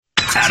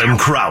Adam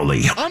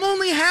Crowley. I'm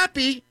only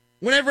happy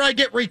whenever I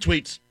get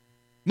retweets.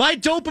 My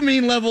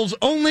dopamine levels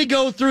only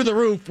go through the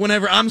roof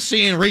whenever I'm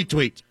seeing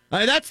retweets.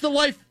 That's the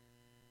life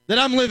that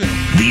I'm living.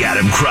 The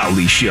Adam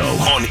Crowley Show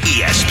on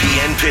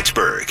ESPN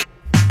Pittsburgh.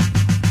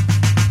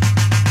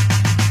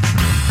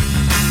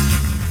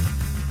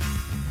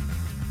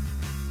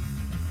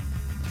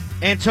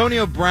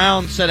 Antonio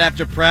Brown said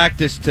after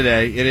practice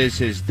today, it is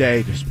his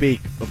day to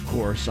speak, of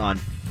course, on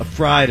a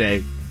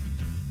Friday,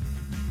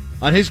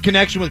 on his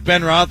connection with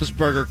Ben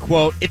Roethlisberger,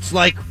 quote, "It's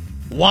like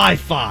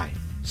Wi-Fi.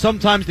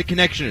 Sometimes the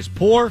connection is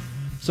poor,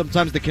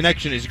 sometimes the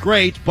connection is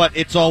great, but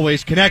it's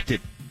always connected."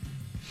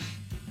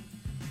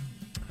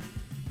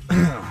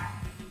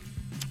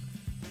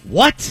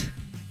 What?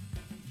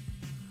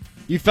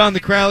 You found the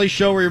Crowley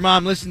Show where your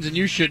mom listens, and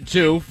you should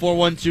too.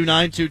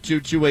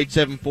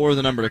 412-922-2874,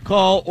 the number to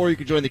call, or you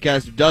can join the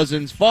cast of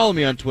dozens. Follow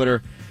me on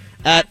Twitter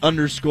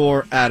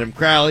 @_Adam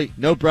Crowley.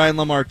 No Brian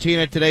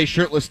LaMartina today.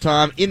 Shirtless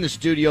Tom in the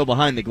studio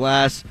behind the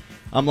glass.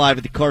 I'm live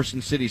at the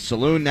Carson City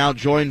Saloon, now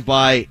joined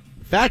by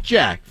Fat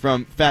Jack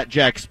from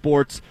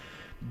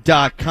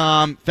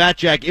FatJackSports.com. Fat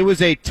Jack, it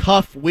was a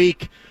tough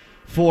week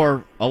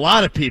for a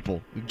lot of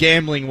people,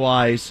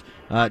 gambling-wise.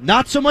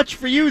 Not so much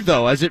for you,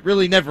 though, as it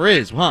really never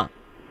is, huh?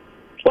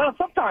 Well,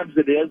 sometimes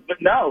it is,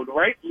 but no.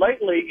 Right?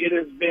 Lately, it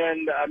has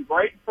been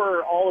great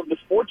for all of the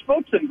sports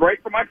folks and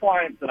great for my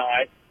clients and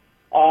I.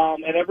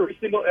 And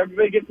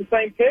everybody gets the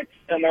same picks,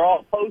 and they're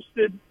all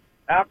posted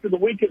after the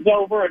week is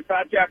over at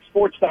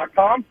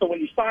FatJackSports.com. So when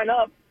you sign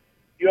up,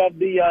 you have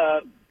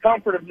the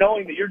comfort of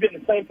knowing that you're getting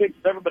the same picks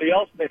as everybody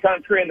else in the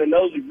country, and then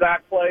those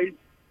exact plays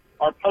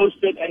are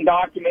posted and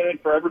documented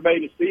for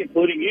everybody to see,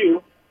 including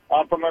you,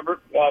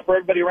 for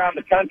everybody around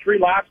the country.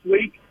 Last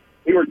week,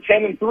 we were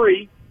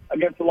 10-3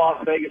 against the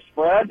Las Vegas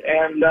spread,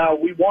 and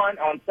we won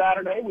on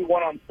Saturday. We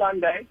won on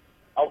Sunday.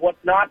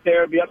 What's not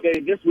there, be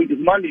updated this week, is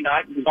Monday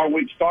night, because our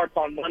week starts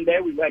on Monday.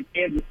 We've had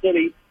Kansas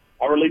City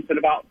released at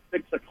about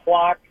 6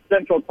 o'clock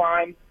Central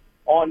Time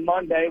on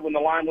Monday when the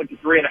line went to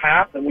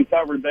 3.5, and we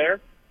covered there.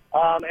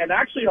 And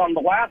actually, on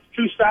the last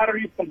two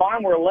Saturdays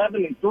combined, we're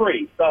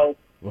 11-3. So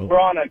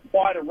we're on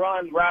quite a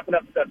run, wrapping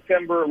up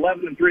September,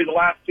 11-3 the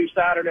last two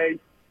Saturdays.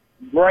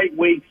 Great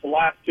weeks the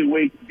last 2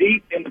 weeks,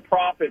 deep in the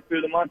profit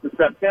through the month of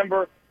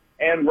September,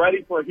 and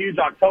ready for a huge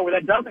October.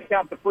 That doesn't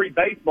count the free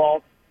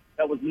baseball.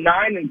 That was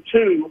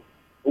 9-2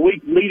 the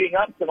week leading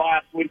up to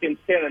last weekend's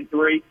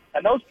 10-3,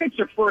 and those picks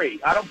are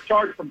free. I don't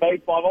charge for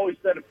baseball. I've always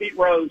said if Pete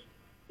Rose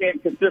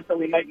can't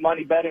consistently make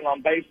money betting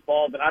on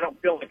baseball, then I don't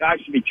feel like I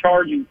should be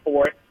charging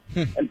for it.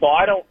 And so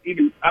I don't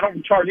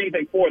charge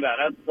anything for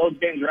that. Those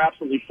games are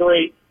absolutely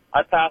free.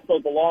 I pass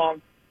those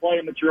along, play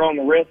them at your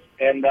own risk,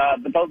 and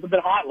but those have been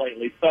hot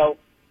lately. So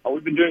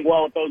we've been doing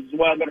well with those as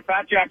well. Go to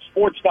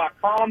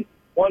FatJackSports.com.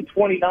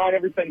 $129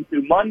 everything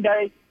through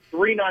Monday,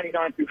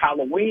 $3.99 through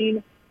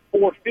Halloween,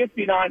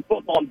 $4.59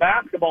 football and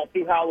basketball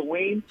through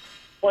Halloween.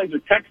 Plays are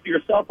texted to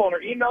your cell phone or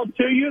emailed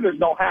to you. There's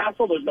no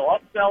hassle. There's no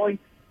upselling.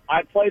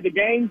 I play the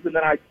games, and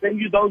then I send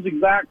you those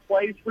exact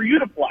plays for you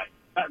to play.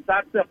 That's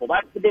that simple.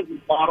 That's the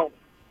business model.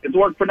 It's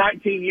worked for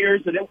 19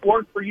 years, and it'll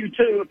work for you,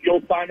 too, if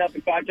you'll sign up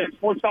at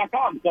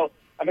FatJackSports.com. So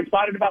I'm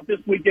excited about this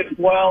weekend as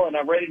well, and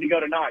I'm ready to go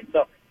tonight.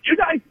 So you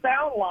guys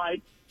sound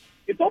like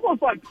it's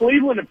almost like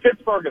Cleveland and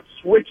Pittsburgh have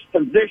switched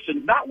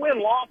positions, not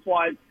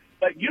win-loss-wise,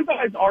 but you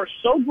guys are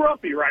so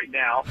grumpy right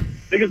now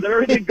because of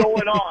everything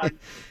going on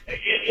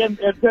in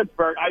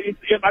Pittsburgh.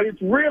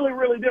 It's really,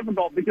 really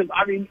difficult because,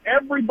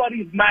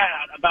 everybody's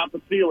mad about the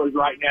Steelers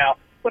right now.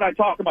 When I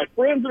talk to my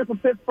friends that are from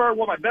Pittsburgh,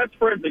 one of my best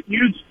friends, a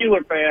huge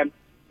Steeler fan,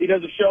 he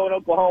does a show in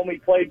Oklahoma. He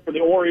played for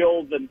the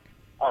Orioles and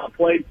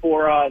played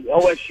for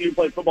OSU,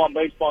 played football and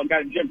baseball, a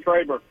guy named Jim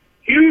Traber.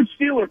 Huge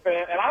Steeler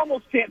fan, and I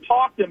almost can't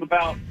talk to him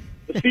about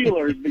the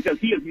Steelers because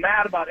he is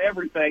mad about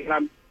everything, and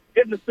I'm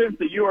getting the sense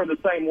that you are the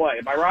same way.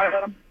 Am I right,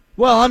 Adam?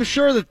 Well, I'm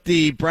sure that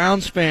the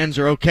Browns fans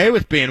are okay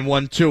with being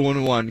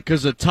 1-2-1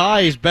 because a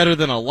tie is better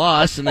than a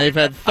loss, and they've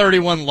had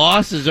 31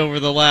 losses over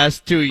the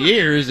last 2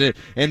 years.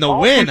 And the all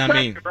win,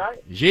 right?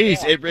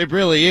 Geez, yeah. it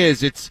really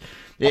is. It's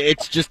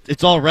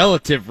all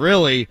relative,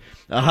 really.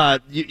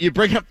 You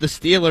bring up the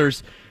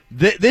Steelers.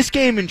 This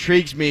game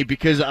intrigues me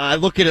because I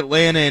look at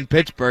Atlanta and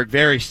Pittsburgh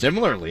very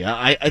similarly.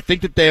 I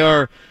think that they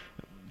are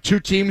two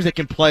teams that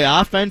can play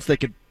offense. They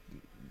could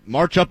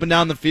march up and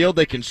down the field.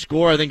 They can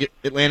score. I think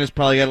Atlanta's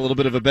probably got a little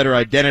bit of a better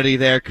identity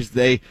there because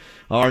they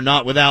are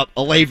not without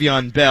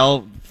Le'Veon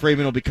Bell.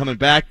 Freeman will be coming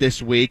back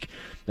this week.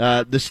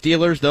 The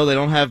Steelers, though, they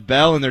don't have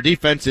Bell, and their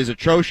defense is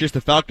atrocious.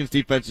 The Falcons'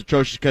 defense is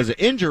atrocious because of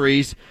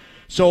injuries.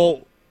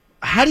 So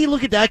how do you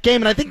look at that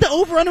game? And I think the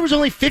over-under was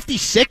only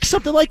 56,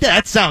 something like that.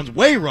 That sounds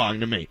way wrong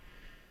to me.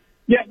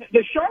 Yeah,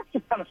 the Sharks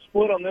are kind of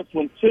split on this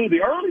one, too.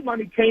 The early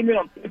money came in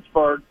on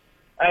Pittsburgh,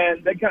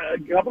 and a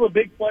couple of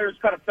big players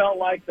kind of felt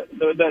like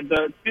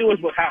the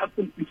Steelers would have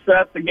some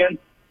success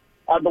against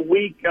the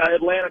weak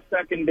Atlanta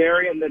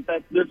secondary, and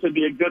that this would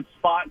be a good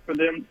spot for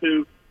them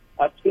to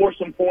score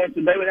some points,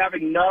 and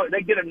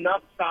they get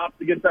enough stops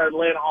to get that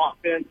Atlanta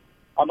offense.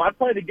 I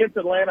played against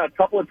Atlanta a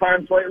couple of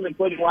times lately,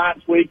 including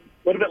last week.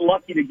 A little bit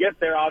lucky to get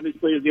there,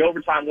 obviously, as the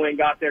overtime win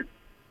got there.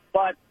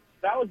 But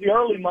that was the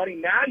early money.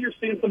 Now you're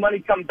seeing some money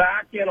come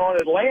back in on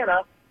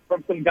Atlanta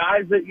from some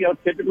guys that,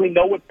 typically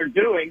know what they're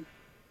doing.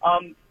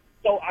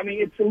 So, I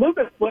mean, it's a little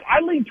bit split.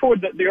 I lean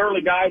toward the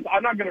early guys.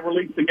 I'm not going to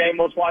release the game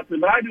most likely,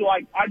 but I do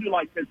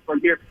like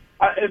Pittsburgh here.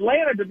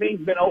 Atlanta, to me,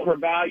 has been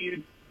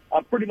overvalued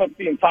pretty much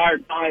the entire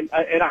time,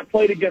 and I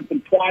played against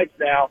them twice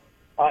now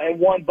and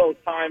won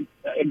both times.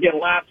 Again,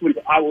 last week,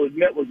 I will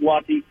admit, was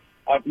lucky.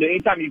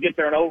 Anytime you get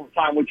there in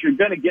overtime, which you're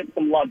going to get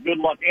some luck, good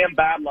luck and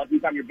bad luck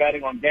anytime you're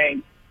betting on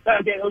games.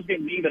 Those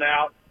games even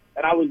out,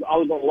 and I was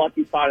on the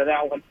lucky side of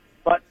that one.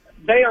 But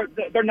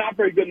they're not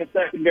very good in the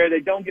secondary.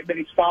 They don't get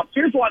many stops.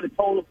 Here's why the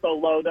total's so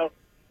low, though.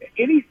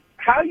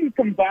 How you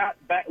combat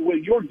that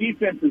with your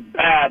defense is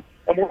bad,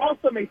 and we're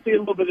also may see a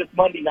little bit of this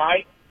Monday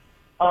night.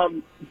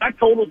 That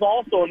total's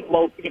also in the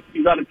low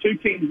 50s out of two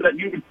teams that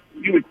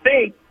you would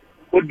think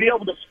would be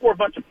able to score a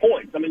bunch of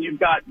points. I mean, you've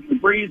got the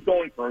Breeze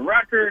going for a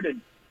record,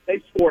 and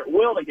they score at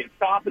will. They can't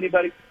stop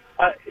anybody.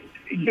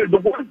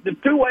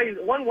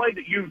 One way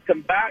that you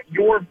combat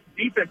your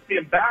defense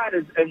being bad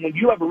is, and when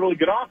you have a really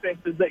good offense,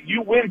 is that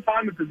you win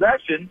time of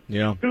possession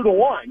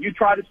 2-1. You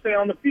try to stay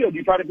on the field.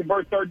 You try to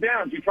convert third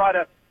downs. You try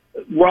to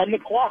run the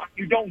clock.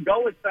 You don't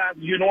go as fast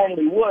as you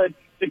normally would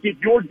to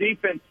keep your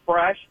defense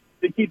fresh,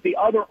 to keep the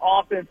other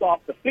offense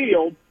off the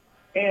field,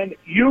 and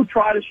you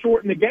try to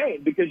shorten the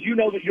game because you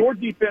know that your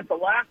defense, the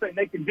last thing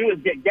they can do is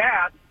get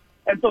gas,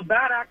 and so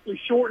that actually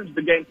shortens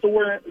the game. So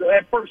where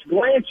at first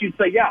glance you'd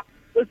say, yeah,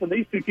 listen,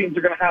 these two teams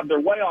are going to have their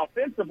way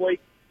offensively.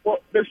 Well,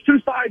 there's two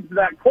sides to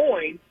that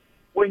coin.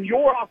 When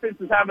your offense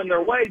is having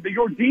their way,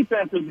 your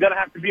defense is going to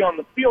have to be on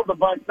the field a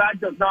bunch. That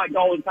does not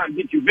all the time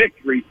get you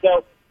victory.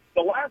 So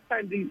the last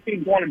time these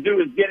teams want to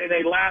do is get in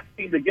a last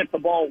team to get the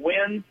ball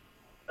wins.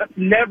 That's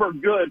never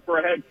good for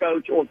a head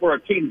coach or for a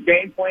team's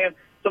game plan.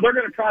 So they're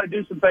going to try to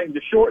do some things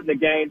to shorten the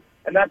game,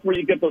 and that's where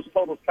you get those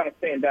totals kind of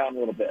staying down a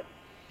little bit.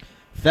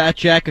 Fat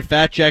Jack at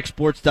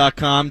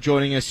FatJackSports.com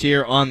joining us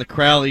here on the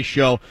Crowley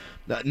Show.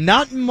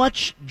 Not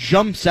much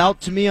jumps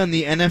out to me on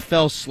the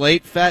NFL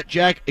slate, Fat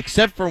Jack,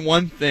 except for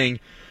one thing,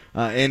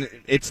 and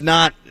it's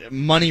not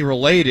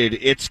money-related.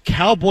 It's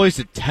Cowboys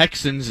at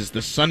Texans is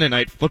the Sunday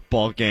night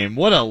football game.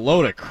 What a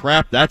load of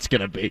crap that's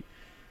going to be.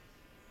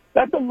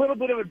 That's a little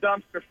bit of a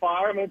dumpster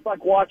fire. I mean, it's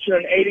like watching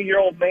an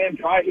 80-year-old man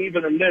dry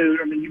heaving a nude.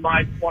 I mean, you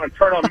might want to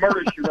turn on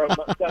Murder, She Wrote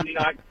on Sunday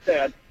night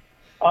instead.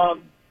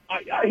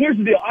 Here's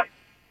the deal.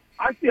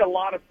 I see a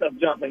lot of stuff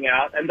jumping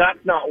out, and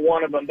that's not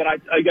one of them. But I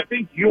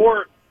think if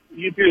you're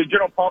the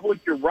general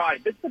public, you're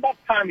right. This is about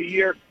the time of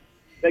year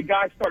that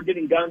guys start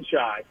getting gun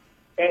shy.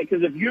 And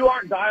because if you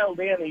aren't dialed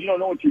in and you don't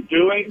know what you're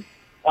doing,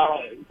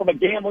 from a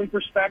gambling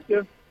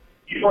perspective,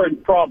 you're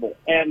in trouble.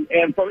 And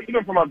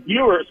even from a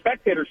viewer, a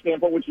spectator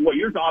standpoint, which is what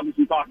you're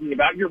obviously talking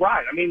about, you're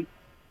right. I mean,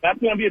 that's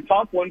going to be a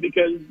tough one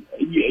because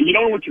you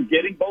don't know what you're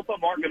getting. Both of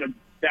them aren't going to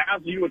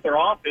dazzle you with their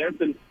offense,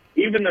 and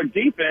even their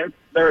defense,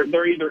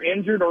 they're either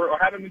injured or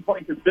haven't been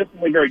playing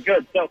consistently very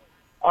good. So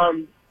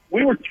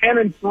we were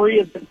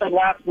 10-3, as I said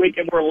last week,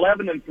 and we're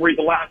 11-3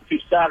 the last two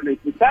Saturdays.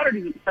 The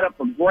Saturdays are set up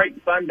for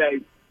great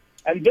Sundays,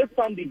 and this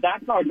Sunday,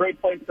 that's not a great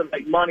place to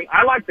make money.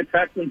 I like the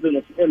Texans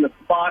in the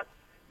spot.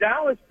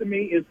 Dallas, to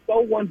me, is so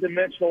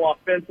one-dimensional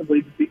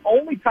offensively. The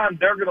only time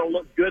they're going to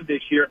look good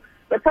this year,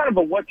 they're kind of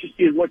a what you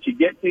see is what you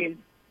get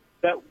team,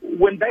 that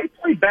when they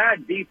play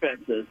bad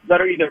defenses that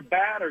are either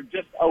bad or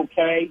just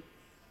okay,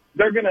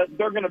 they're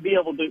gonna be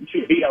able to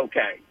be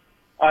okay.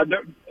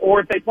 Or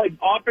if they play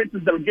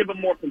offenses that will give them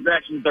more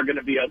possessions, they're going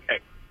to be okay.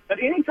 But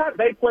anytime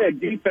they play a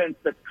defense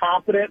that's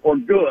competent or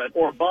good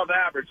or above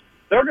average,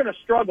 they're going to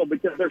struggle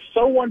because they're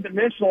so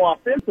one-dimensional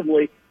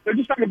offensively, they're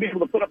just not going to be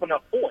able to put up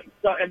enough points.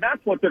 So, and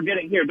that's what they're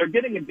getting here. They're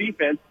getting a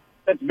defense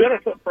that's going to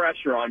put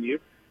pressure on you.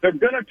 They're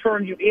going to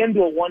turn you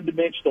into a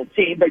one-dimensional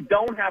team. They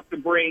don't have to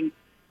bring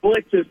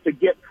blitzes to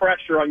get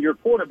pressure on your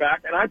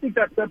quarterback, and I think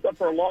that sets up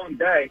for a long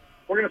day.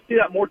 We're going to see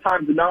that more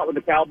times than not with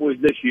the Cowboys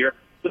this year.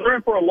 So they're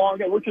in for a long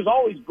day, which is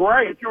always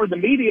great. If you're the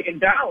media in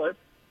Dallas,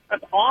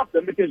 that's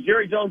awesome because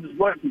Jerry Jones is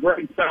running some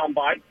great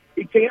soundbite.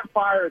 He can't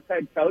fire his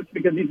head coach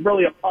because he's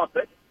really a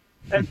puppet.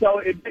 And so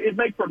it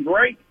makes for a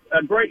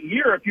great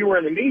year if you were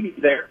in the media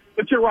there.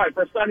 But you're right,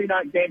 for a Sunday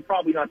night game,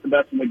 probably not the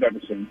best one we've ever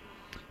seen.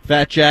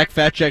 Fat Jack,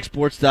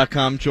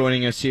 FatJackSports.com,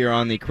 joining us here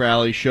on the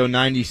Crowley Show.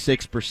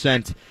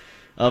 96%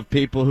 of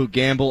people who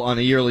gamble on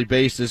a yearly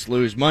basis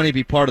lose money.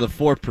 Be part of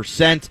the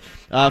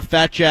 4%.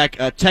 Fat Jack,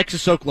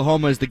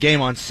 Texas-Oklahoma is the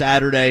game on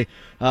Saturday.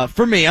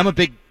 For me, I'm a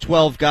Big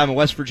 12 guy. I'm a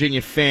West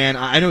Virginia fan.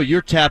 I know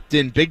you're tapped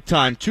in big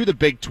time to the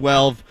Big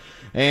 12.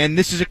 And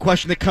this is a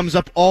question that comes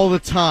up all the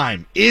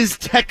time. Is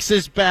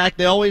Texas back?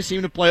 They always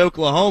seem to play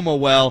Oklahoma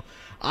well.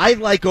 I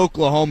like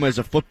Oklahoma as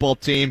a football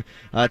team.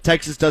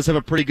 Texas does have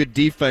a pretty good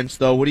defense,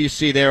 though. What do you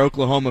see there?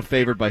 Oklahoma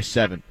favored by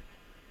 7.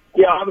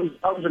 Yeah,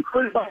 I was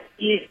recruited by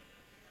ESPN.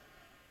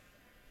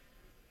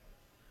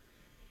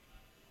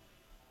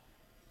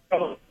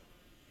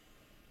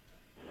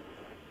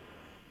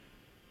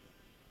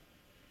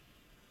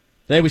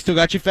 Hey, we still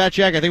got you, Fat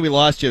Jack? I think we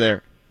lost you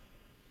there.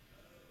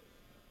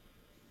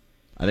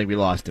 I think we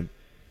lost him.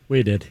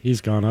 We did.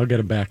 He's gone. I'll get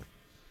him back.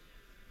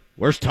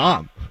 Where's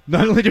Tom?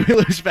 Not only did we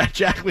lose Fat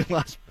Jack, we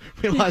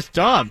lost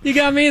Tom. You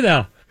got me,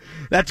 though.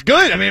 That's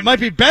good. I mean, it might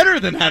be better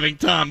than having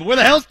Tom. Where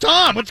the hell's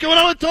Tom? What's going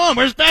on with Tom?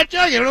 Where's Fat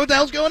Jack? I don't know what the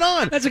hell's going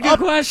on. That's a good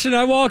question.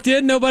 I walked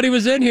in. Nobody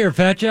was in here.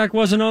 Fat Jack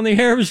wasn't on the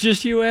air. It was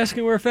just you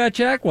asking where Fat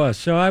Jack was.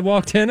 So I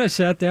walked in, I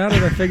sat down,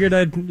 and I figured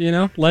I'd,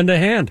 lend a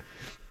hand.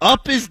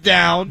 Up is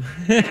down.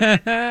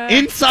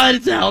 Inside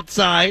is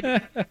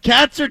outside.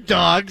 Cats or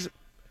dogs.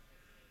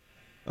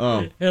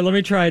 Oh. Here, let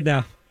me try it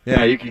now.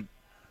 Yeah, you can.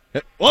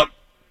 What?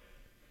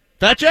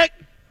 Fat Jack?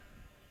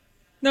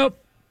 Nope.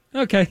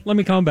 Okay, let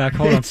me calm back.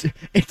 Hold on.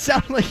 It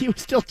sounded like he was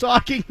still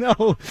talking,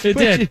 though. It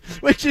did.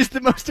 Which is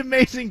the most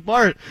amazing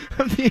part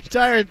of the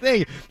entire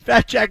thing.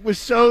 Fat Jack was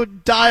so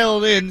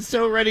dialed in,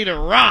 so ready to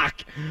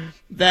rock,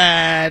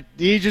 that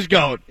he just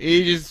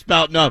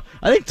spouting up.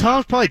 I think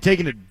Tom's probably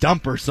taking a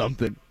dump or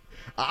something.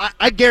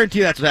 I guarantee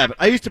that's what happened.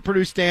 I used to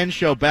produce Stan's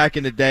show back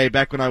in the day,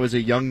 back when I was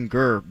a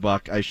younger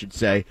buck, I should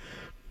say.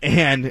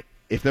 And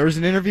if there was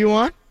an interview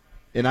on,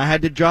 and I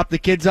had to drop the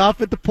kids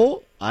off at the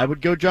pool, I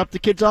would go drop the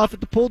kids off at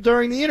the pool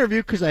during the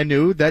interview because I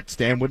knew that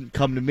Stan wouldn't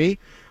come to me.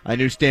 I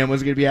knew Stan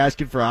wasn't going to be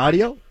asking for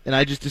audio, and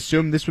I just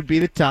assumed this would be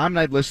the time, and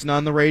I'd listen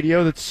on the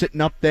radio that's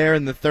sitting up there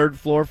in the third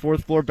floor,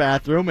 fourth floor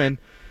bathroom, and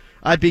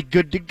I'd be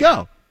good to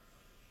go.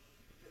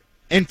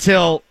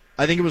 Until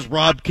I think it was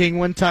Rob King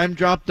one time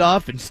dropped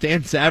off, and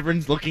Stan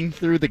Saverin's looking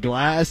through the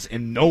glass,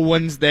 and no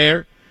one's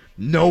there.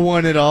 No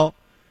one at all.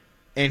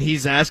 And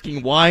he's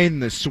asking why in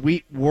the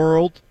sweet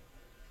world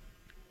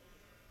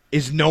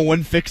is no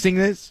one fixing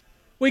this?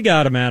 We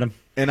got him, Adam.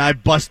 And I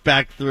bust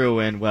back through,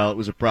 and, well, it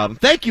was a problem.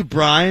 Thank you,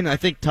 Brian. I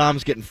think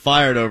Tom's getting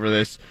fired over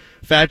this.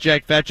 Fat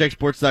Jack,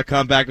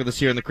 FatJackSports.com, back with us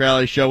here on the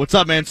Crowley Show. What's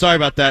up, man? Sorry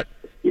about that.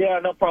 Yeah,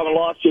 no problem.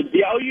 Lost you.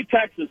 Yeah, OU,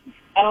 Texas.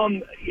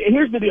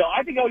 Here's the deal.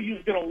 I think OU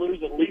is going to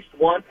lose at least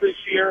once this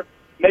year,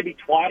 maybe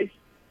twice.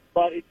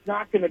 But it's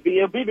not going to be.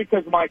 It'll be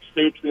because Mike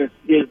Stoops and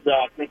his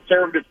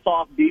conservative,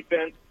 soft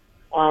defense.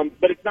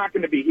 But it's not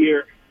going to be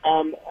here.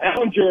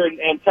 Ehlinger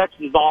and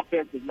Texas'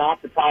 offense is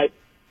not the type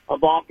of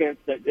offense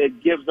that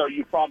gives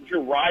OU problems.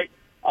 You're right.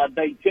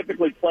 They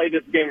typically play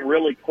this game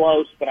really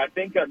close, but I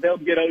think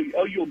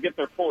OU will get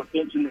their full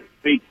attention this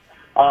week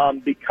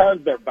because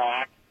they're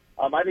back.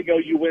 I think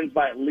OU wins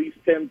by at least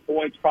 10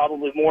 points,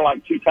 probably more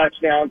like 2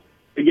 touchdowns.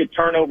 They get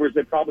turnovers,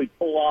 they probably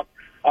pull off.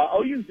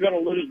 OU's going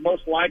to lose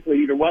most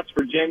likely either West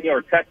Virginia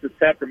or Texas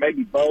Tech or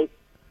maybe both.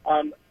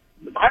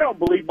 I don't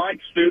believe Mike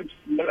Stoops,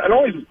 not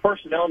only is his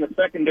personnel in the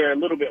secondary a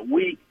little bit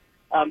weak,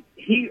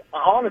 he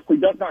honestly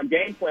does not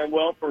game plan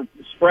well for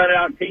spread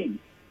out teams.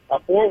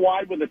 4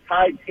 wide with the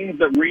tight teams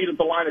that read at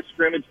the line of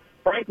scrimmage.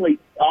 Frankly,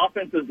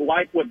 offenses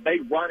like what they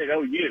run at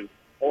OU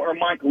or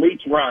Mike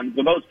Leach runs,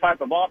 those type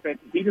of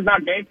offenses. He does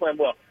not game plan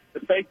well.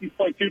 The safeties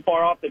play too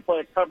far off. They play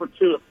a cover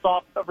 2, a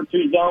soft cover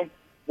 2 zone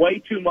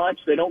way too much.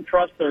 They don't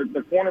trust their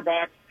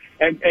cornerbacks,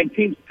 and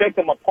teams pick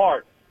them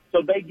apart.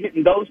 So they get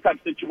in those type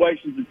of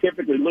situations and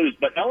typically lose.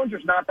 But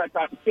Ehlinger's not that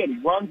type of kid. He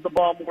runs the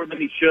ball more than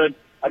he should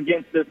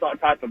against this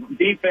type of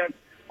defense.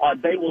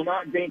 They will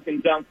not dink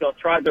and dunk. They'll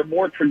try. They're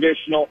more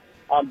traditional.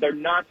 They're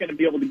not going to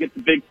be able to get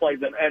the big plays.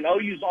 And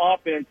OU's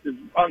offense is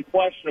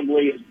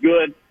unquestionably as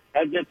good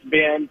as it's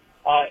been.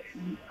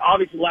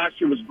 Obviously, last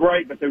year was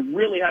great, but they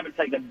really haven't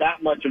taken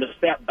that much of a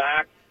step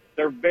back.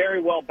 They're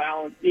very well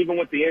balanced, even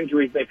with the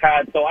injuries they've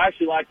had. So I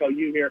actually like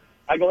OU here.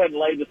 I go ahead and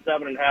lay the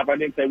 7.5. I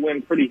think they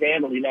win pretty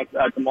handily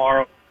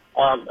tomorrow.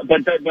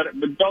 But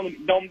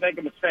don't make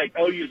a mistake.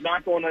 OU's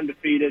not going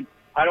undefeated.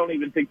 I don't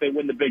even think they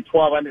win the Big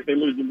 12. I think they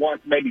lose it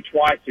once, maybe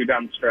twice here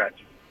down the stretch.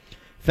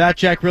 Fat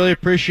Jack, really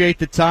appreciate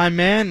the time,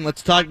 man.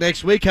 Let's talk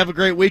next week. Have a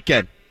great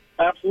weekend.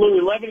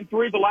 Absolutely.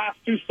 11-3 the last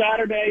 2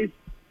 Saturdays.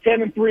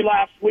 10-3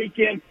 last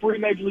weekend. 3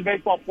 Major League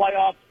Baseball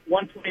playoffs.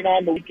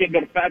 129 the weekend.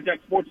 Go to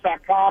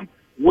FatJackSports.com.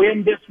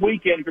 Win this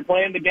weekend if you're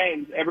playing the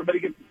games.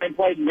 Everybody gets the same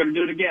plays. We're going to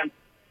do it again.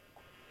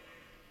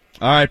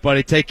 All right,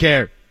 buddy. Take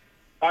care.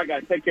 All right,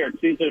 guys. Take care.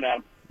 See you soon,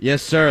 Adam.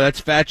 Yes, sir. That's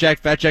Fat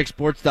Jack,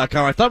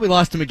 FatJackSports.com. I thought we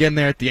lost him again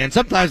there at the end.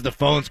 Sometimes the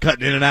phone's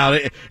cutting in and out.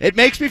 It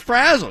makes me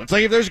frazzle. It's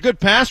like if there's a good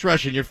pass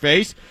rush in your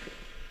face,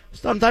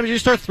 sometimes you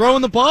just start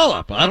throwing the ball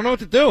up. I don't know what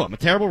to do. I'm a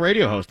terrible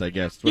radio host, I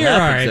guess. You're all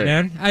right,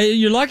 man.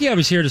 You're lucky I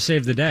was here to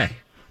save the day.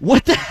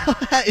 What the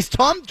hell? Is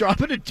Tom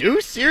dropping a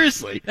deuce?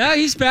 Seriously? Yeah,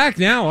 he's back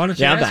now. Why don't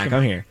you I'm ask back. him?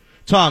 I'm here.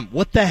 Tom,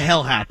 what the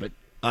hell happened?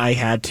 I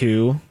had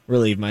to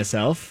relieve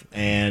myself,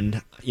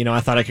 and I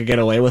thought I could get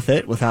away with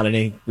it without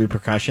any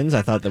repercussions.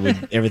 I thought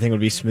that everything would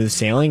be smooth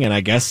sailing, and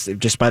I guess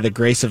just by the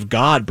grace of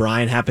God,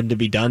 Brian happened to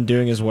be done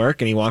doing his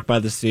work, and he walked by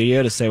the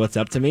studio to say what's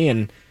up to me,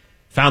 and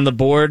found the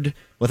board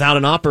without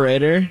an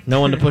operator,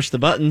 no one to push the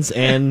buttons,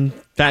 and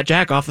Fat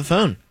Jack off the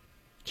phone.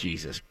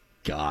 Jesus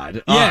God.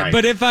 Yeah, All right.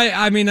 but if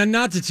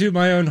not to toot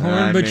my own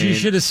horn, you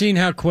should have seen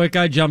how quick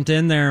I jumped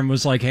in there and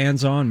was like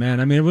hands on, man.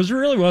 I mean, it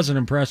really was an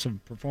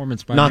impressive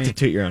performance by me. Not to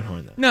toot your own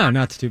horn, though. No,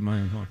 not to toot my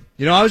own horn.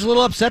 I was a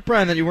little upset,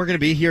 Brian, that you weren't going to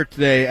be here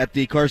today at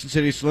the Carson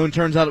City Saloon.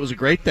 Turns out it was a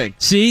great thing.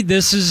 See,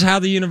 this is how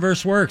the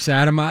universe works,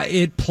 Adam.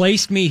 It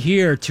placed me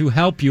here to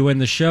help you in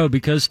the show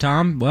because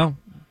Tom,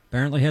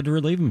 apparently had to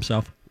relieve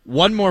himself.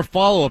 one more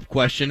follow-up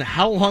question.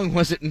 How long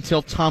was it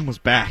until Tom was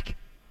back?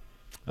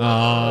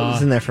 I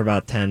was in there for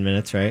about 10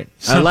 minutes, right?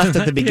 I left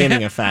at the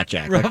beginning of Fat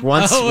Jack. Like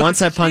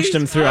once I punched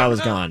him through, I was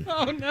gone.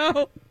 Oh,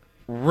 no.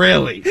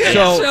 Really?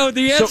 So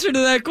the answer to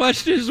that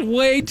question is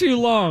way too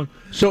long.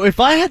 So if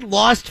I had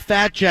lost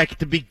Fat Jack at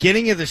the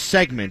beginning of the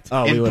segment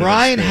and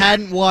Brian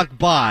hadn't walked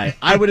by,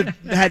 I would have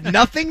had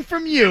nothing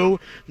from you,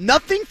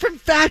 nothing from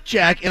Fat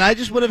Jack, and I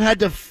just would have had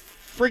to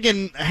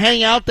friggin'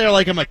 hang out there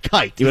like I'm a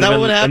kite. You would Is that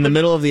have what been in happened? the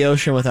middle of the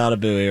ocean without a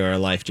buoy or a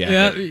life jacket.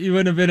 Yeah, you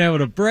wouldn't have been able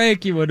to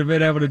break. You wouldn't have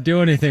been able to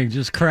do anything.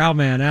 Just corral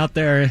man out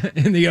there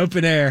in the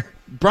open air.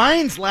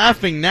 Brian's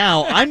laughing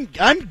now. I'm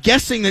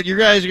guessing that you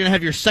guys are going to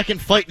have your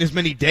second fight in as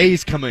many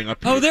days coming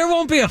up here. Oh, there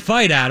won't be a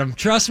fight, Adam.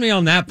 Trust me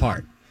on that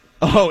part.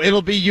 Oh,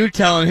 it'll be you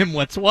telling him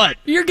what's what.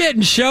 You're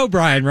getting Show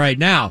Brian right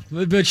now,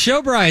 but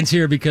Show Brian's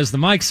here because the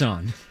mic's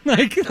on.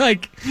 Like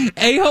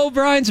A-hole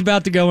Brian's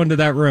about to go into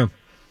that room.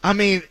 I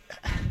mean,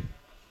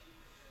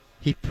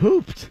 he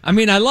pooped. I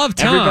mean, I love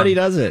Tom. Everybody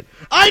does it.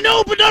 I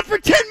know, but not for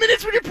 10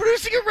 minutes when you're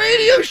producing a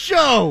radio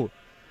show.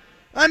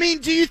 I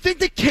mean, do you think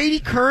that Katie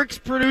Couric's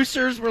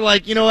producers were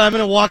like, I'm going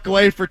to walk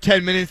away for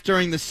 10 minutes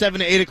during the 7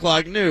 to 8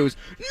 o'clock news?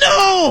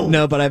 No!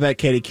 No, but I bet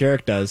Katie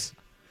Couric does.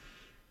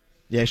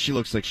 Yeah, she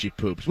looks like she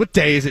poops. What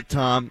day is it,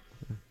 Tom?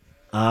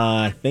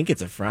 I think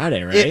it's a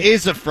Friday, right? It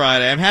is a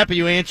Friday. I'm happy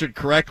you answered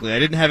correctly. I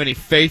didn't have any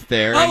faith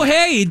there. Oh,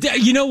 hey,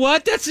 you know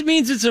what? That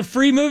means it's a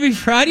free movie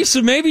Friday,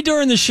 so maybe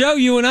during the show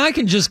you and I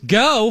can just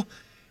go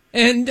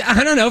and,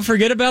 I don't know,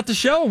 forget about the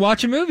show and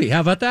watch a movie.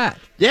 How about that?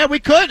 Yeah, we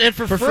could, and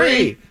for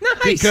free.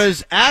 Nice.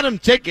 Because Adam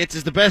Tickets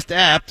is the best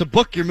app to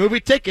book your movie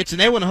tickets, and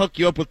they want to hook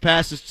you up with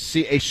passes to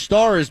see A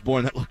Star is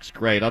Born. That looks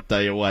great, I'll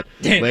tell you what.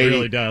 It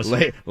really does.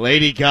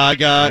 Lady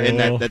Gaga and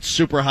that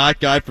super hot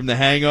guy from The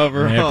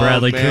Hangover. Yeah,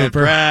 Bradley Cooper.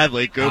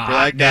 Bradley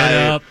Cooper.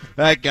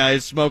 That guy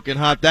is smoking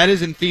hot. That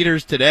is in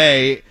theaters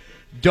today.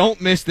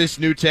 Don't miss this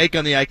new take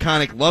on the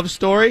iconic love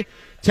story.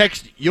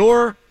 Text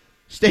your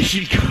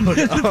station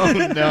code.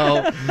 Oh,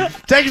 no.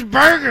 Text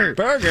burger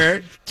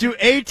to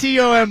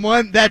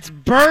ATOM1. That's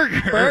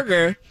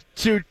burger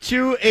to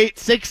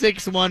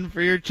 28661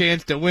 for your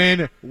chance to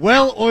win.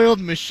 Well-oiled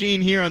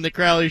machine here on the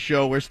Crowley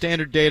Show, where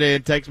standard data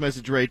and text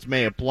message rates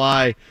may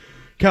apply.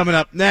 Coming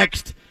up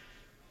next,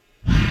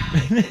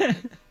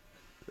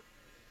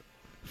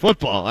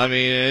 football. I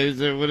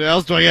mean, what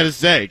else do I got to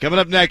say? Coming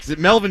up next,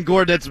 Melvin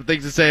Gordon had some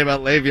things to say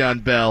about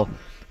Le'Veon Bell.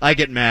 I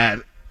get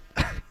mad.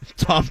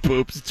 Tom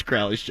poops. It's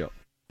Crowley Show.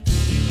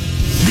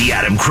 The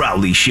Adam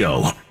Crowley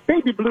Show.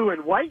 Baby blue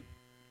and white.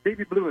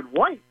 Baby blue and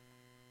white.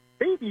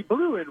 Baby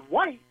blue and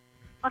white.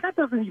 Oh, that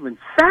doesn't even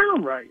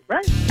sound right?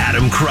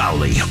 Adam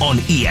Crowley on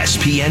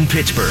ESPN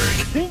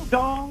Pittsburgh. Ding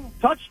dong,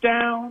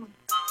 touchdown.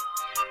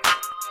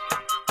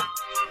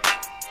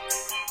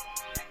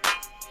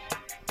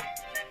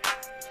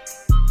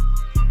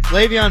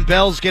 Le'Veon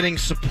Bell's getting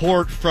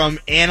support from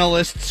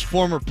analysts,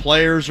 former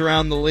players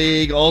around the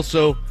league,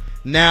 also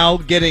now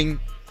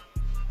getting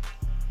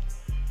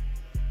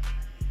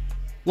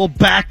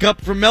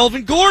backup from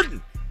Melvin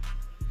Gordon.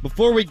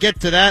 Before we get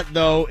to that,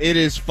 though, it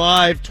is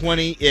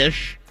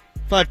 5:20-ish,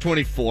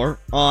 5:24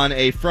 on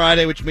a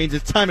Friday, which means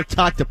it's time to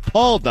talk to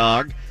Paul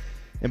Dog.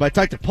 And by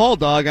talk to Paul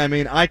Dog, I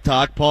mean I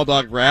talk, Paul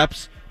Dog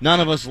raps, none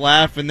of us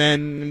laugh, and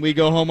then we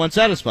go home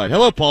unsatisfied.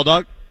 Hello, Paul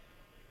Dog.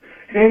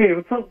 Hey,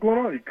 what's up going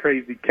on, you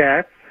crazy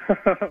cats?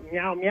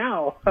 Meow,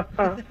 meow.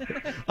 All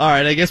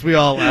right, I guess we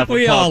all laugh.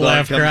 We Paul all Dog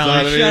laugh, comes Crowley. on.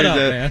 I mean, Shut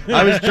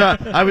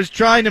up, man. I was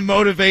trying to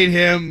motivate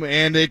him,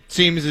 and it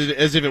seems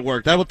as if it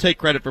worked. I will take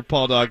credit for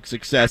Paul Dog's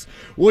success.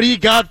 What do you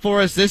got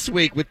for us this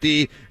week with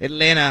the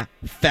Atlanta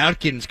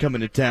Falcons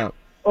coming to town?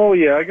 Oh,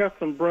 yeah, I got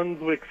some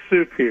Brunswick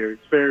soup here.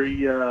 It's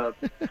very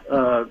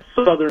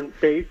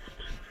southern-based.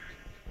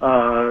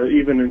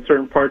 Even in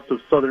certain parts of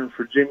southern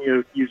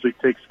Virginia, usually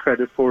takes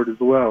credit for it as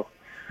well.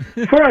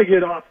 Before I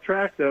get off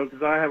track, though,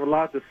 because I have a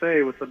lot to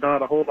say with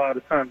not a whole lot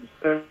of time to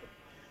say,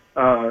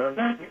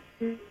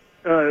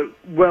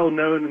 well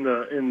known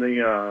in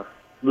the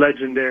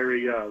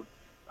legendary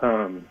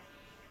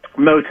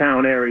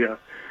Motown area.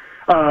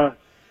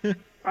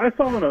 I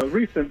saw in a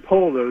recent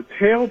poll, though,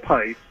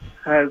 Tailpipe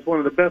has one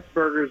of the best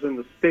burgers in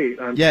the state.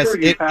 Yes,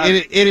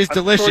 it is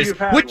delicious.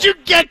 Would you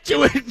get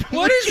to it?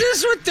 What is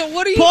this with the?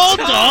 What are you Paul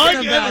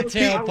talking Dog? about?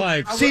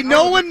 Tailpipes. See,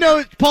 no one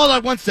knows. Paul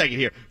Dog, 1 second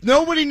here.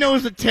 Nobody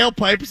knows what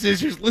Tailpipes is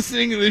who's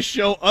listening to this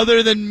show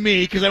other than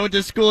me, because I went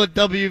to school at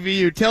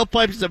WVU.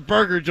 Tailpipes is a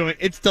burger joint.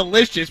 It's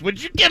delicious.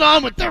 Would you get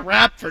on with the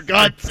rap, for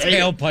God's sake?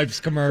 Tailpipes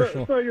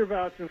commercial. So you're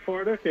vouching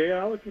for it. Okay,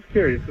 I was just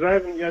curious, because I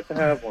haven't yet to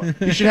have one.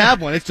 You should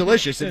have one. It's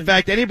delicious. In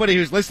fact, anybody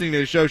who's listening to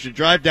the show should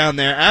drive down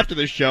there after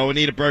the show and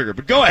eat a burger.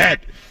 But go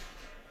ahead.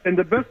 And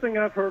the best thing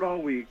I've heard all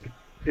week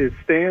is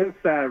Stan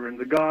Savran,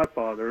 the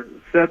Godfather,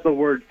 said the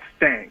word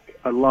stank.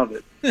 I love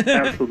it.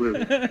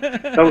 Absolutely.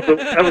 That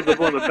was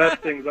one of the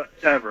best things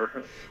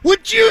ever.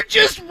 Would you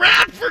just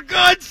rap, for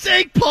God's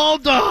sake, Paul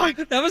Dog?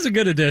 That was a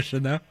good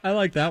addition, though. I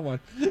like that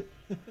one.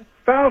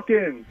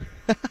 Falcons.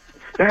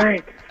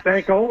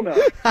 Stankona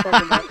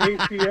from the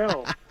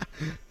ATL.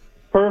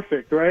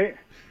 Perfect, right?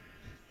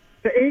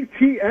 The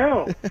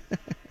ATL.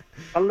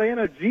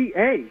 Atlanta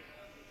GA.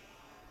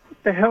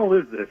 What the hell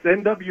is this?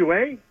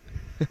 NWA?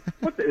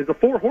 Is the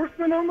Four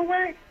Horsemen on the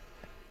way?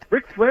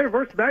 Ric Flair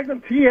versus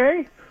Magnum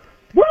TA?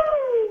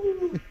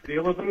 Woo!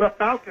 Steelers and the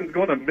Falcons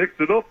going to mix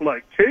it up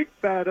like cake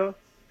batter.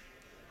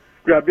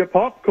 Grab your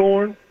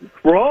popcorn.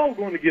 We're all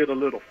going to get a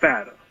little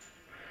fatter.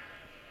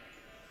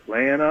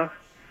 Atlanta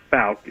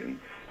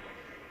Falcons.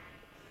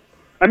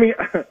 I mean,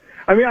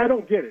 I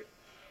don't get it.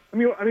 I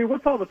mean,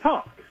 what's all the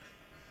talk?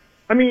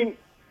 I mean,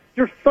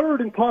 you're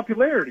third in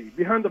popularity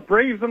behind the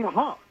Braves and the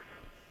Hawks.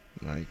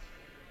 Right.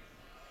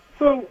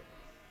 So,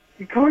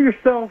 you call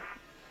yourself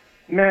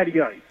Matty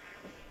Ice.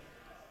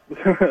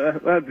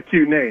 That's a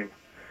cute name.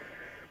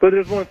 But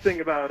there's one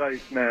thing about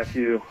ice,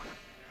 Matthew.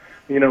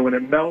 You know, when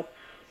it melts,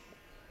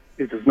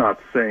 it's just not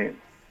the same.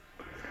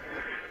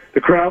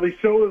 The Crowley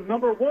Show is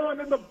number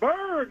one in the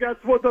burg.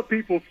 That's what the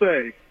people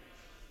say.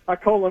 I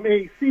call him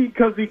AC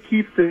because he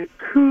keeps it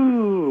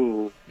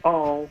cool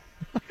all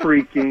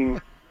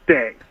freaking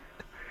day.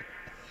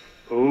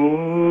 Ooh,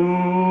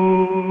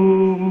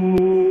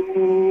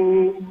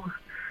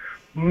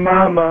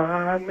 mama,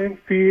 I'm in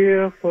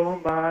fear for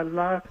my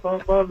life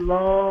from the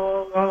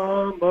long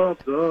arm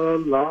of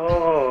the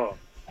law.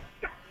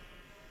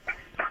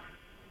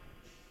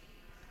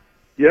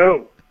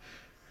 Yo,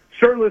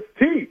 shirtless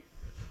T.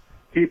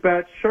 Keep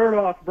that shirt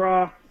off,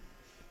 brah.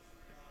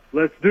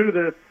 Let's do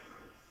this.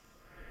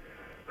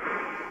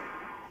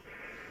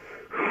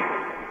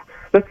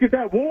 Let's get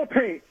that war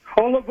paint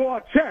all over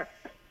our chest.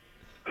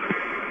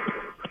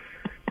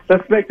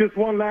 Let's make this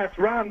one last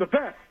rhyme the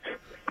best.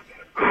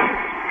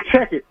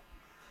 Check it.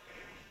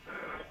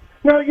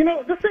 Now, you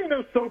know, this ain't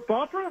no soap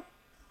opera.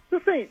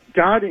 This ain't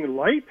Guiding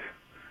Light.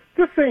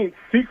 This ain't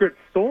Secret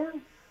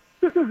Storm.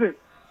 This isn't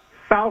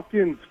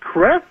Falcon's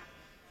Crest.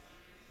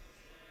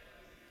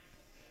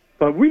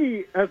 But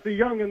we, as the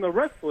young and the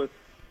restless,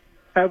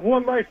 have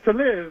one life to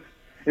live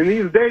in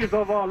these days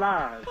of our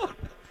lives.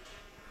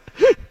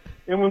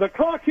 And when the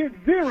clock hits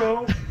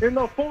 0 in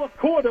the fourth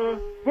quarter,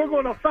 we're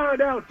going to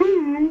find out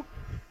who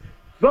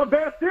the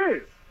best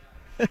is.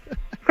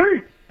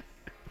 Hey!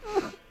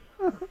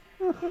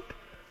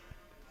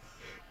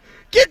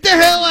 Get the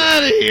hell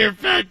out of here,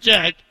 Fat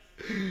Jack.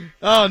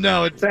 Oh,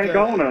 no. It's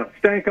Stankona.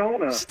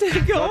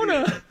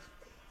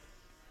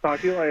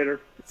 Talk to you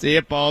later. See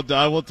you, Paul.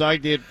 I will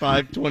talk to you at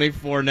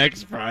 5:24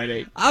 next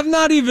Friday. I'm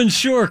not even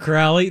sure,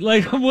 Crowley.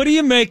 Like, what do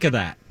you make of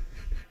that?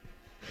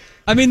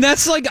 I mean,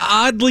 that's like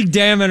oddly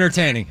damn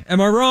entertaining.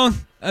 Am I wrong?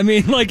 I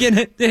mean, like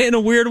in a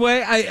weird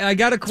way. I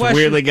got a question. It's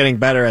weirdly getting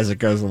better as it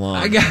goes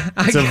along.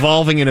 It's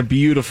evolving in a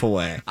beautiful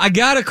way. I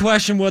got to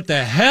question what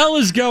the hell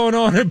is going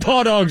on in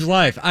Paw Dog's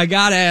life. I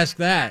got to ask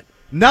that.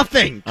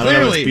 Nothing. I don't know,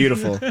 Clearly, it's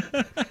beautiful.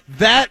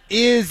 That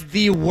is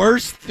the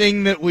worst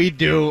thing that we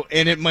do,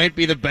 and it might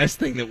be the best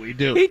thing that we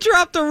do. He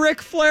dropped a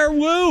Ric Flair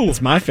woo.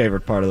 It's my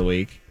favorite part of the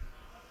week.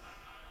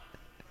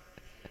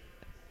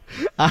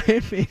 I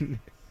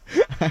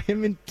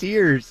am in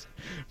tears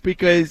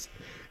because.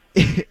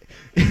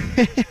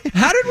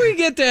 How did we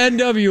get to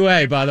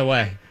NWA, by the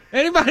way?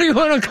 Anybody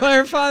want to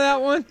clarify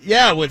that one?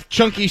 Yeah, with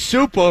Chunky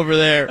Soup over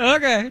there.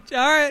 Okay, all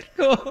right,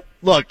 cool.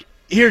 Look,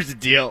 here's the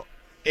deal.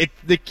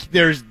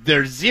 There's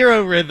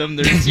zero rhythm,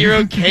 there's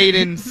zero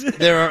cadence.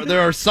 There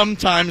are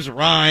sometimes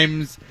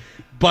rhymes,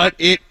 but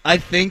it, I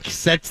think,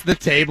 sets the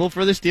table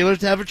for the Steelers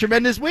to have a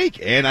tremendous week,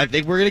 and I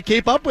think we're going to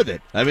keep up with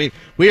it. I mean,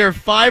 we are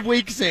 5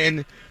 weeks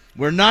in.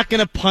 We're not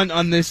going to punt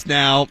on this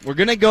now. We're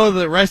going to go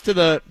the rest of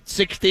the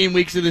 16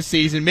 weeks of the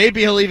season.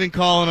 Maybe he'll even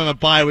call in on a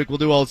bye week. We'll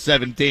do all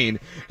 17.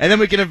 And then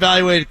we can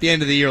evaluate at the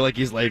end of the year like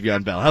he's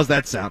Le'Veon Bell. How's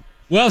that sound?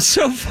 Well,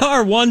 so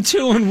far,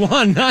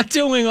 1-2-1, not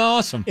doing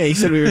awesome. Yeah, you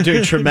said we were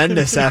doing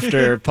tremendous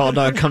after Paul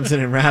Dog comes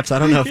in and raps. I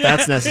don't know if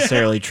that's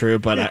necessarily true,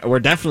 but we're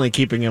definitely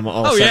keeping him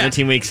all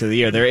 17 weeks of the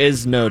year. There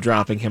is no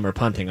dropping him or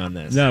punting on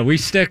this. No, we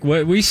stick to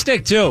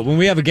it. When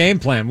we have a game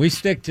plan, we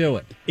stick to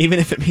it. Even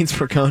if it means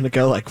we're going to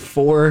go like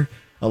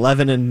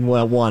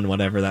 4-11-1,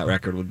 whatever that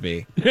record would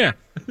be. Yeah.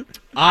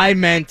 I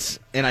meant,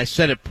 and I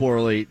said it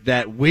poorly,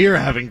 that we're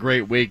having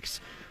great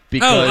weeks.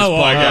 Because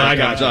I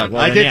got you.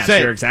 Well, I did say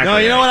sure, exactly. No,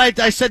 you know right.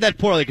 what? I said that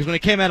poorly because when it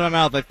came out of my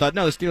mouth, I thought,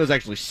 no, the Steelers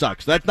actually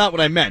suck. So that's not what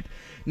I meant.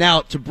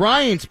 Now, to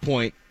Brian's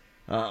point,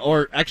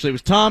 or actually it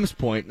was Tom's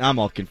point. I'm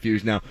all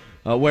confused now.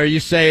 Where you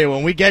say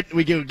when we get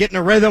in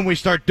a rhythm, we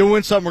start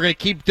doing something, we're going to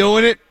keep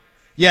doing it.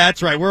 Yeah,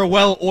 that's right. We're a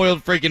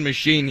well-oiled freaking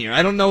machine here.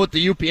 I don't know what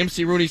the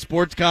UPMC Rooney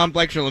Sports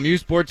Complex or Lemieux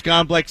Sports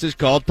Complex is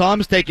called.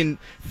 Tom's taking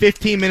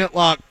 15-minute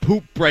long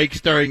poop breaks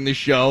during the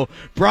show.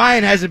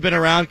 Brian hasn't been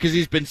around because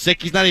he's been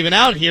sick. He's not even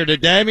out here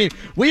today. I mean,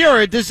 we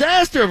are a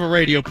disaster of a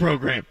radio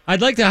program.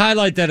 I'd like to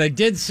highlight that I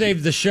did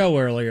save the show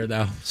earlier,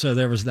 though, so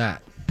there was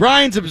that.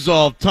 Brian's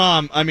absolved.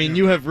 Tom, I mean,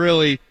 you have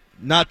really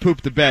not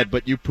pooped the bed,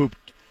 but you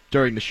pooped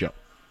during the show.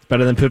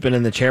 Better than pooping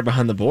in the chair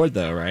behind the board,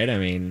 though, right? I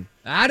mean,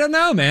 I don't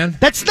know, man.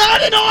 That's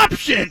not an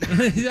option.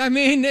 I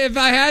mean, if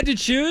I had to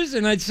choose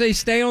and I'd say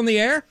stay on the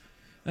air,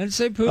 I'd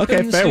say poop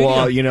in the fair. studio.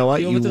 Well, you know what?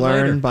 Deal You with it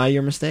learn later. by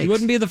your mistakes. You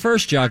wouldn't be the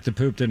first jock that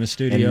pooped in a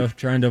studio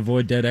trying to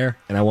avoid dead air.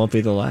 And I won't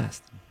be the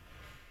last.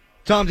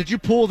 Tom, did you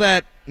pull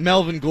that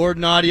Melvin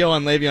Gordon audio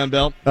on Le'Veon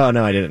Bell? Oh,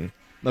 no, I didn't.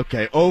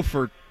 Okay, 0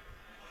 for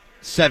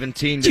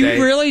 17 today.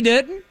 You really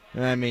didn't?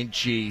 I mean,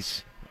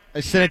 jeez. I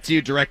sent it to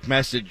you direct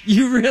message.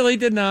 You really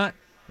did not?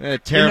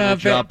 Terrible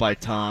job by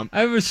Tom.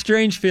 I have a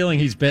strange feeling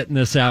he's bitten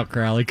this out,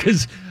 Crowley,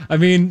 because, I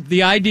mean,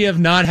 the idea of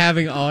not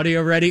having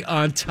audio ready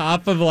on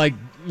top of, like,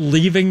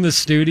 leaving the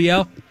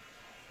studio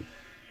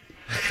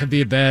could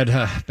be a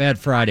bad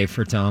Friday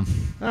for Tom.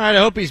 All right, I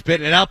hope he's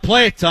bitten it out.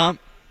 Play it, Tom.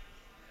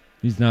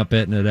 He's not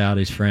betting it out.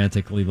 He's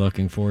frantically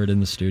looking for it in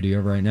the studio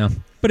right now.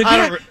 But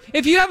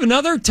if you have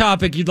another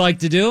topic you'd like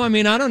to do, I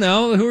mean, I don't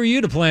know. Who are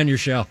you to plan your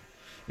show?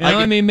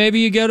 I mean,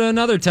 maybe you go to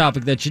another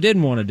topic that you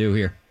didn't want to do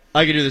here.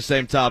 I could do the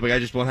same topic. I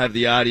just won't have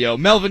the audio.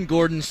 Melvin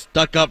Gordon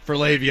stuck up for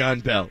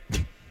Le'Veon Bell.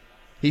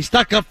 He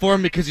stuck up for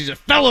him because he's a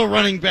fellow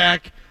running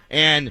back,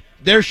 and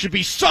there should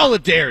be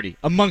solidarity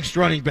amongst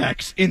running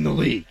backs in the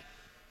league.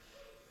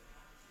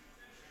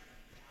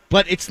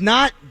 But it's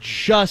not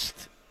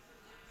just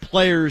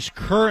players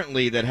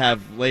currently that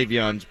have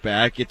Le'Veon's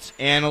back. It's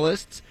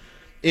analysts,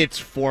 it's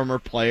former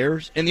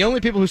players, and the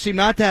only people who seem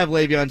not to have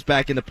Le'Veon's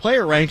back in the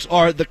player ranks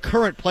are the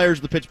current players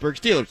of the Pittsburgh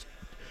Steelers.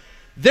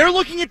 They're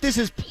looking at this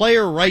as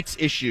player rights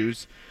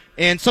issues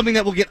and something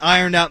that will get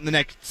ironed out in the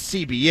next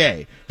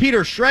CBA.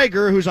 Peter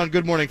Schrager, who's on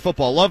Good Morning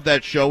Football, loved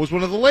that show, was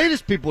one of the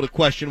latest people to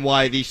question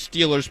why the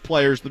Steelers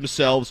players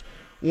themselves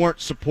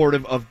weren't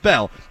supportive of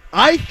Bell.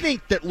 I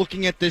think that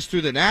looking at this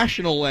through the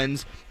national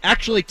lens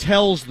actually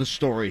tells the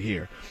story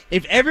here.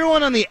 If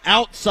everyone on the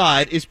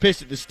outside is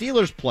pissed at the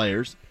Steelers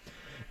players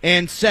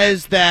and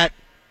says that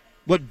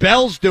what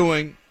Bell's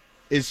doing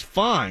is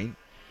fine,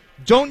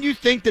 don't you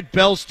think that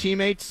Bell's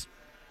teammates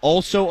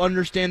also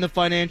understand the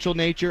financial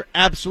nature?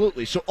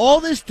 Absolutely. So all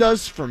this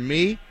does for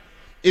me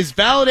is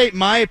validate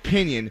my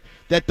opinion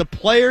that the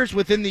players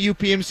within the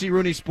UPMC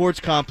Rooney Sports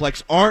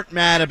Complex aren't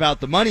mad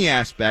about the money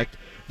aspect.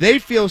 They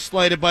feel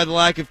slighted by the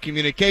lack of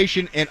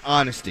communication and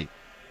honesty.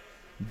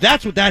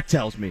 That's what that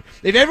tells me.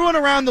 If everyone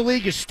around the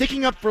league is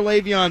sticking up for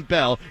Le'Veon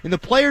Bell and the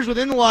players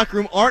within the locker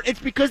room aren't, it's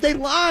because they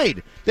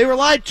lied. They were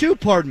lied to,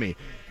 pardon me.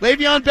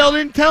 Le'Veon Bell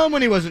didn't tell him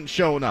when he wasn't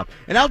showing up.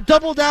 And I'll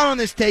double down on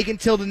this take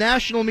until the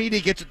national media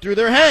gets it through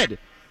their head.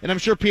 And I'm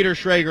sure Peter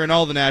Schrager and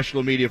all the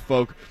national media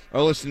folk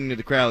are listening to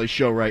the Crowley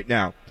Show right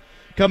now.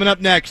 Coming up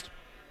next,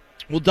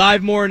 we'll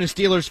dive more into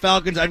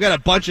Steelers-Falcons. I've got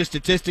a bunch of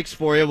statistics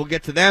for you. We'll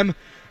get to them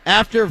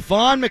after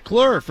Vaughn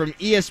McClure from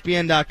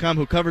ESPN.com,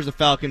 who covers the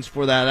Falcons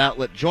for that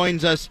outlet,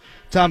 joins us.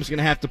 Tom's going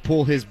to have to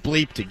pull his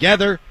bleep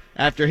together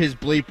after his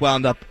bleep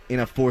wound up in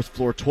a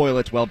fourth-floor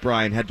toilet while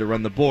Brian had to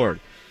run the board.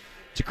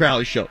 It's a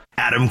Crowley Show.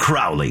 Adam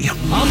Crowley.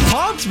 I'm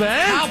pumped,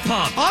 man. How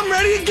pumped? I'm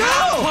ready to go.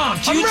 How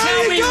pumped? You I'm ready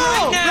tell to me go.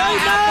 right now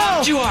how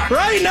pumped you are.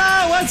 Right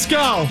now, let's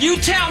go. You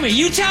tell me.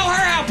 You tell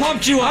her how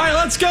pumped you are. All right,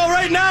 let's go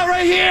right now,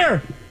 right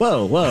here.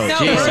 Whoa. No,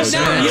 Jesus,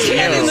 no, man. you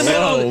can't in the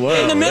middle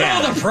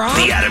of the prom.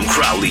 The Adam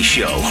Crowley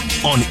Show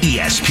on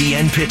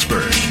ESPN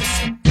Pittsburgh.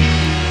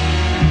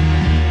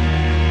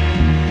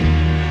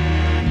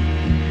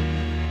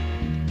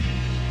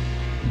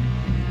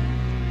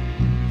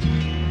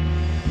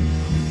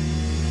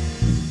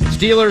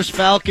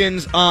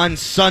 Steelers-Falcons on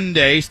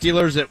Sunday.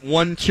 Steelers at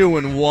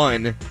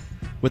 1-2-1.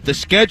 With the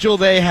schedule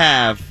they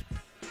have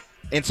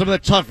and some of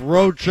the tough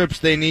road trips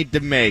they need to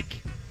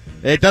make,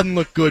 it doesn't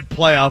look good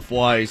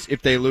playoff-wise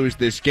if they lose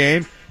this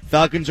game.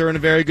 Falcons are in a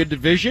very good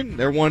division.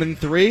 They're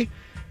 1-3.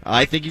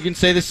 I think you can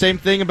say the same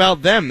thing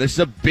about them. This is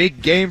a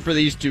big game for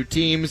these two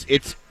teams.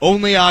 It's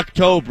only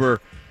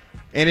October,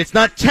 and it's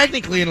not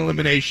technically an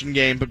elimination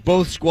game, but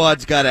both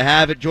squads got to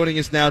have it. Joining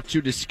us now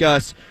to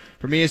discuss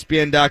from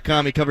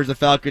ESPN.com, he covers the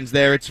Falcons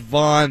there. It's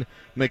Vaughn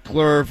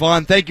McClure.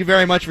 Vaughn, thank you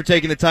very much for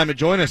taking the time to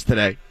join us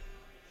today.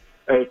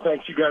 Hey,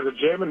 thanks. You guys are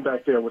jamming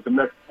back there with the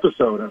next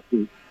episode, I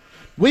see.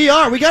 We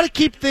are. We got to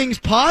keep things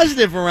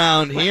positive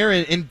around here,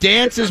 and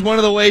dance is one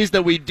of the ways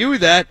that we do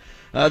that.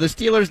 The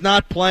Steelers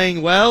not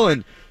playing well,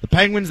 and the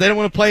Penguins, they don't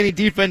want to play any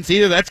defense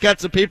either. That's got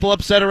some people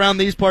upset around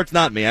these parts.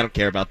 Not me. I don't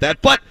care about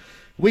that. But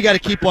we got to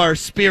keep our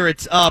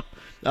spirits up.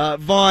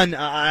 Vaughn,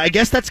 I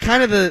guess that's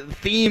kind of the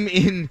theme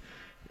in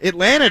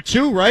Atlanta,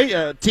 too,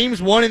 right?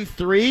 Teams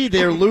 1-3.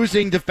 They're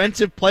losing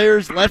defensive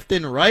players left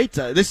and right.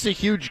 This is a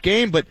huge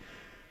game, but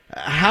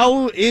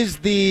how is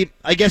the,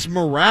 I guess,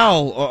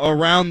 morale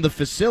around the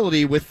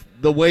facility with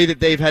the way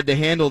that they've had to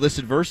handle this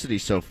adversity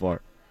so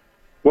far?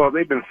 Well,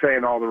 they've been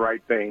saying all the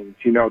right things.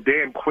 You know,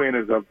 Dan Quinn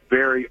is a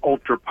very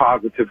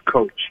ultra-positive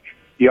coach.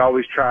 He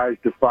always tries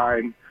to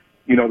find,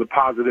 you know, the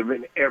positive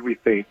in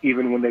everything,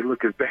 even when they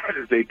look as bad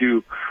as they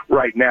do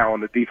right now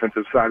on the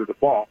defensive side of the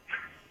ball.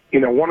 You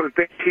know, one of the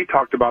things he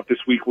talked about this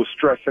week was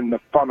stressing the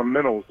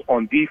fundamentals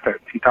on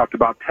defense. He talked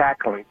about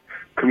tackling,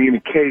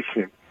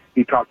 communication.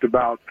 He talked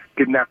about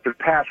getting after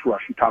the pass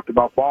rush. He talked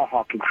about ball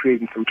hawking,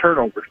 creating some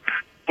turnovers.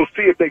 We'll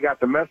see if they got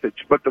the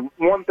message. But the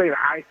one thing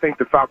I think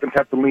the Falcons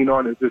have to lean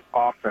on is this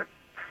offense.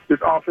 This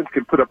offense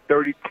can put up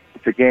 30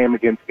 points a game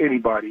against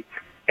anybody,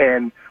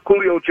 And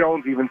Julio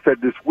Jones even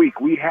said this week,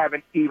 we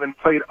haven't even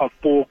played a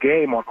full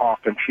game on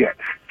offense yet.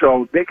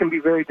 So they can be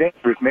very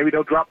dangerous. Maybe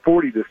they'll drop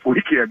 40 this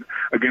weekend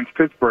against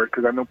Pittsburgh,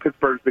 because I know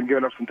Pittsburgh's been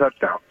giving up some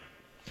touchdowns.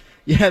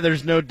 Yeah,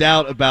 there's no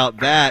doubt about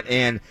that.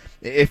 And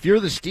if you're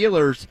the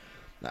Steelers,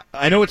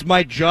 I know it's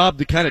my job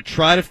to kind of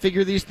try to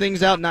figure these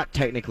things out. Not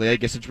technically. I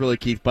guess it's really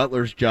Keith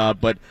Butler's job.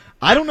 But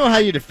I don't know how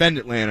you defend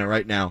Atlanta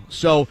right now.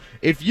 So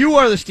if you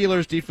are the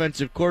Steelers'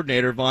 defensive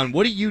coordinator, Vaughn,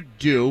 what do you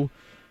do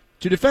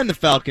to defend the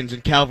Falcons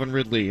and Calvin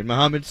Ridley and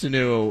Mohamed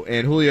Sanu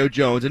and Julio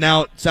Jones? And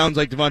now it sounds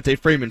like Devontae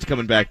Freeman's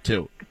coming back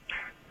too.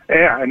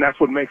 Yeah, and that's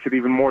what makes it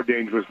even more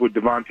dangerous with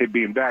Devontae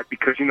being back,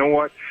 because you know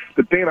what?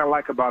 The thing I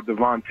like about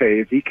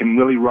Devontae is he can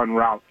really run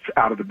routes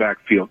out of the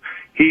backfield.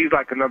 He's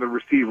like another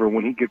receiver.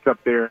 When he gets up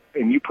there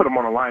and you put him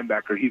on a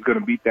linebacker, he's going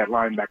to beat that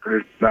linebacker.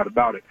 There's no doubt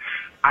about it.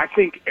 I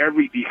think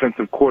every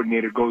defensive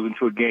coordinator goes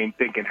into a game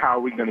thinking, how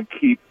are we going to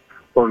keep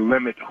or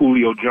limit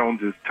Julio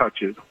Jones's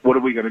touches? What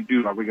are we going to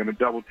do? Are we going to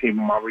double team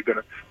him? Are we going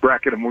to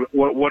bracket him?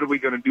 What are we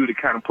going to do to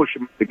kind of push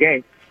him into the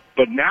game?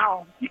 But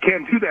now you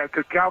can't do that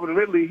because Calvin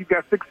Ridley, he's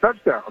got 6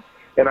 touchdowns.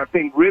 And I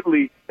think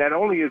Ridley, not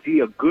only is he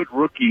a good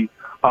rookie,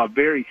 a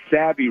very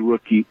savvy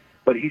rookie,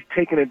 but he's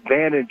taken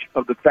advantage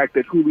of the fact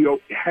that Julio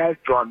has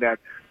drawn that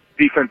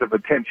defensive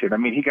attention. I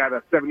mean, he got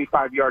a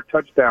 75-yard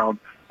touchdown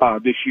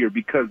this year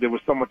because there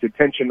was so much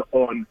attention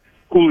on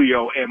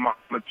Julio and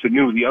Mohamed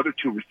Sanu, the other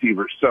 2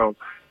 receivers. So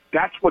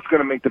that's what's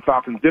going to make the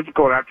Falcons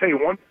difficult. And I'll tell you,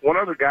 one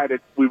other guy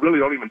that we really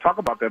don't even talk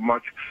about that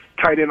much,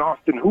 tight end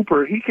Austin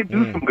Hooper, he can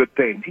do some good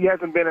things. He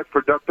hasn't been as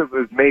productive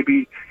as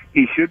maybe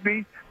he should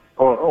be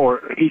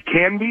or he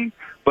can be,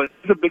 but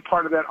he's a big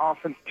part of that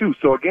offense too.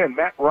 So again,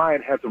 Matt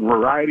Ryan has a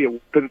variety of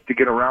weapons to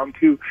get around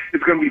to.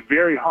 It's going to be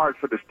very hard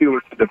for the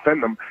Steelers to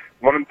defend them.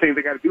 One of the things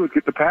they got to do is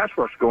get the pass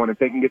rush going. If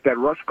they can get that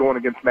rush going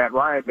against Matt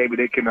Ryan, maybe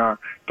they can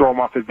throw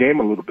him off his game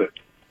a little bit.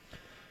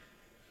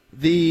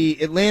 The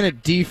Atlanta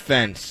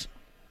defense,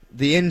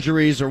 the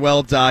injuries are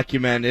well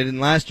documented,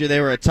 and last year they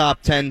were a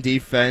top 10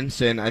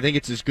 defense, and I think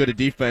it's as good a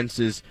defense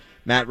as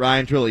Matt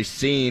Ryan's really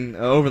seen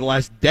over the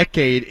last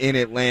decade in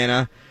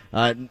Atlanta.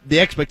 The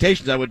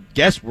expectations, I would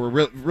guess, were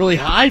really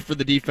high for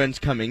the defense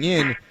coming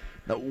in.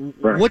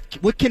 Right.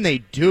 What can they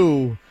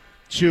do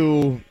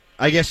to,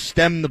 I guess,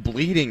 stem the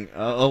bleeding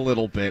a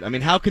little bit? I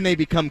mean, how can they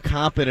become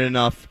competent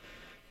enough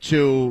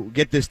to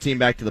get this team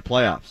back to the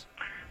playoffs?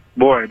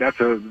 Boy, that's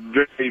a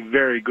very,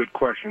 very good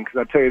question, because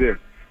I'll tell you this.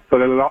 So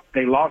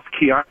they lost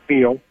Keanu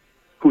Neal,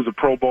 who's a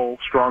Pro Bowl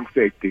strong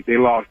safety. They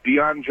lost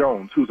Deion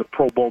Jones, who's a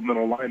Pro Bowl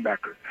middle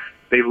linebacker.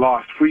 They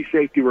lost free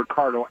safety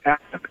Ricardo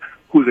Allen,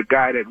 who's a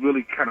guy that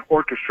really kind of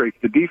orchestrates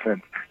the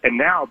defense. And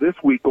now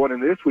going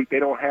into this week, they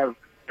don't have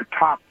their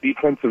top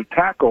defensive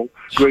tackle,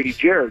 Grady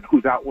Jarrett,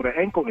 who's out with an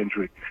ankle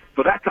injury.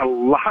 So that's a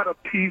lot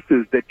of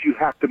pieces that you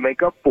have to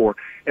make up for.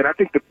 And I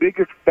think the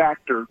biggest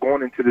factor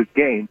going into this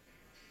game,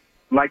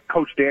 like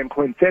Coach Dan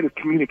Quinn said, is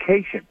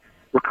communication.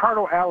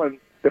 Ricardo Allen,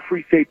 the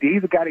free safety,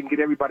 he's the guy that can get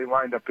everybody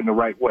lined up in the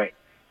right way.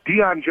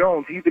 Deion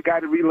Jones, he's the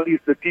guy that relays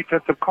the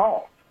defensive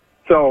call.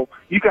 So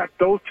you got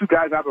those 2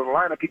 guys out of the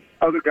lineup.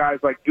 Other guys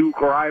like Duke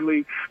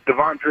Riley,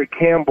 Devondre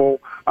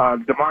Campbell,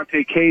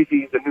 Devontae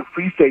Casey, the new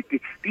free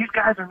safety. These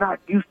guys are not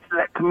used to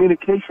that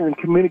communication and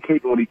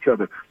communicating with each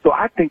other. So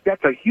I think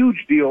that's a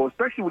huge deal,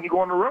 especially when you go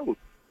on the road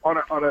on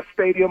a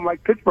stadium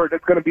like Pittsburgh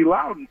that's going to be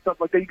loud and stuff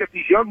like that. You got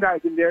these young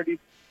guys in there, these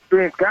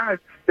experienced guys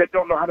that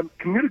don't know how to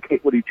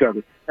communicate with each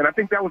other. And I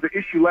think that was the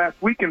issue last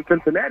week in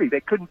Cincinnati.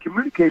 They couldn't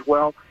communicate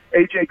well.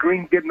 A.J.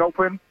 Green getting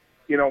open,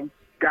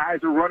 guys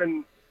are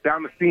running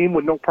down the seam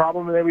with no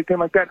problem and everything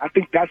like that. I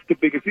think that's the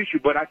biggest issue,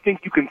 but I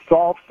think you can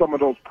solve some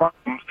of those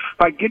problems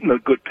by getting a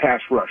good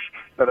pass rush.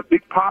 Now, the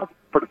big positive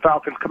for the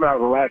Falcons coming out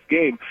of the last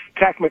game,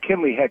 Takk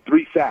McKinley had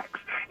 3 sacks,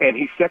 and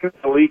he's second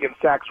in the league in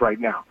sacks right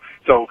now.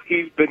 So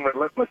he's been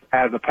relentless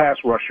as a pass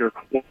rusher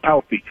when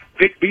healthy.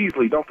 Vic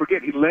Beasley, don't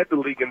forget, he led the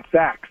league in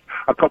sacks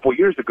a couple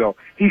years ago.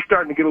 He's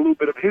starting to get a little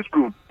bit of his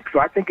groove. So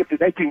I think if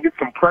they can get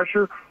some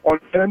pressure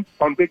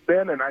on Big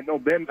Ben, and I know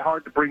Ben's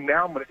hard to bring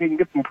down, but if he can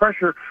get some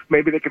pressure,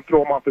 maybe they can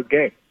throw him off his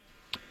game.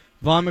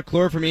 Vaughn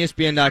McClure from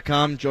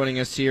ESPN.com joining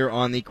us here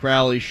on the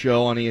Crowley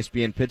Show on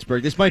ESPN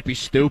Pittsburgh. This might be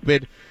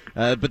stupid,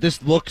 but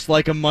this looks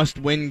like a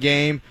must-win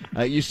game.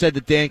 You said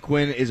that Dan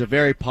Quinn is a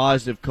very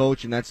positive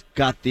coach, and that's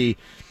got the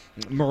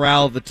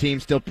morale of the team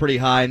still pretty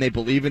high, and they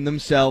believe in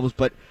themselves.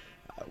 But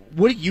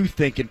what do you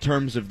think in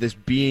terms of this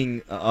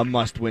being a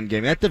must-win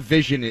game? That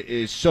division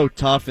is so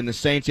tough, and the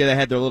Saints, they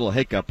had their little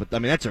hiccup, but, I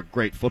mean, that's a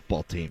great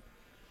football team.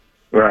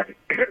 Right.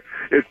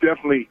 It's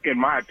definitely, in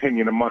my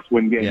opinion, a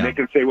must-win game. Yeah. They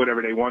can say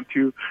whatever they want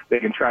to. They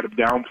can try to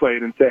downplay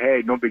it and say,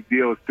 hey, no big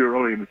deal. It's too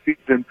early in the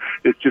season.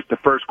 It's just the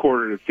first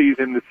quarter of the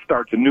season. This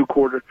starts a new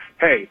quarter.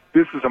 Hey,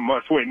 this is a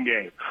must-win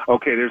game.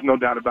 Okay, there's no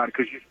doubt about it,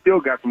 because you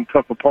still got some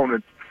tough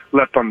opponents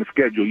left on the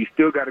schedule. You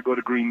still got to go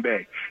to Green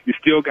Bay. You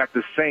still got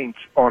the Saints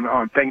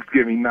on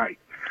Thanksgiving night.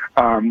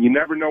 You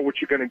never know what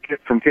you're going to get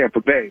from Tampa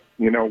Bay,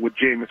 with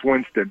Jameis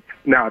Winston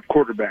now at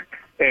quarterback.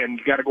 And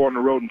you got to go on the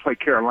road and play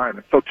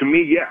Carolina. So to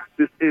me, yeah,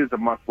 this is a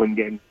must-win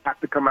game. They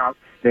have to come out.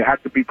 They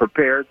have to be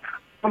prepared.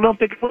 don't know if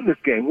they can win this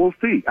game. We'll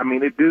see. I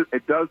mean,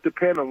 it does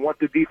depend on what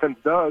the defense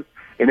does,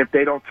 and if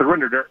they don't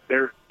surrender,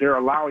 they're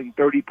allowing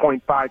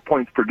 30.5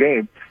 points per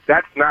game.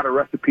 That's not a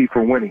recipe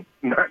for winning,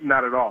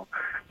 not at all.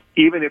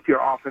 Even if your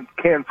offense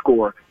can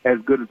score as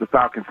good as the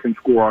Falcons can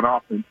score on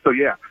offense. So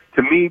yeah,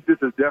 to me, this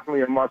is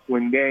definitely a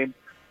must-win game.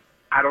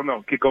 I don't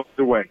know. Could go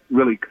either way.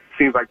 Really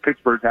seems like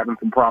Pittsburgh's having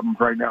some problems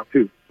right now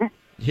too.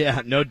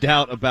 Yeah, no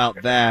doubt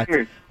about that.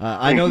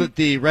 I know that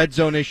the red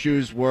zone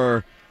issues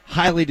were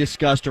highly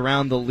discussed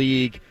around the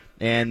league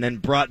and then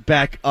brought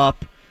back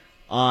up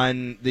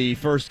on the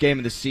first game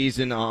of the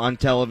season on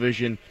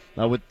television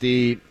with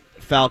the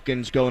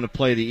Falcons going to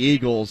play the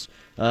Eagles.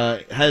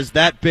 Has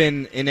that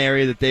been an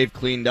area that they've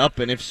cleaned up,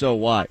 and if so,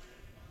 why?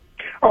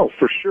 Oh,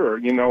 for sure.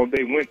 You know,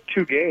 they went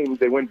 2 games.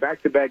 They went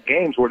back-to-back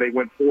games where they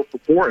went 4 for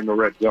 4 in the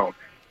red zone.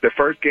 The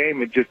first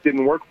game, it just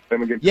didn't work for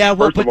them against. Yeah,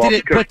 well, but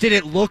did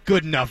it look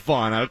good enough,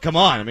 Vaughn? Come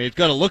on, I mean, it's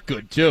got to look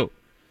good too.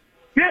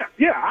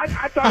 Yeah.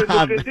 I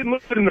thought it didn't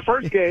look good in the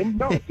first game.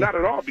 No, not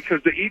at all,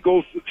 because the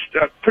Eagles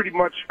pretty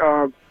much,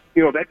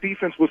 that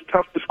defense was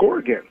tough to score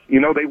against. You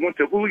know, they went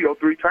to Julio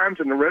 3 times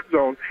in the red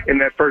zone in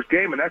that first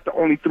game, and that's the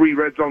only 3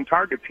 red zone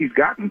targets he's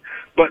gotten.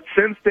 But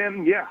since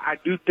then, yeah, I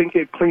do think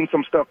they've cleaned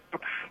some stuff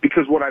up,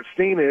 because what I've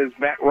seen is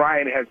Matt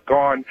Ryan has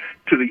gone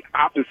to the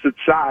opposite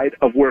side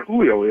of where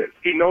Julio is.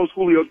 He knows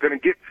Julio's going to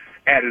get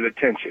added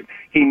attention.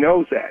 He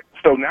knows that.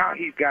 So now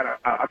he's got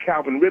a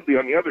Calvin Ridley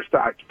on the other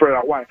side spread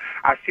out wide.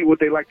 I see what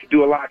they like to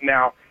do a lot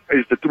now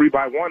is the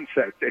 3-by-1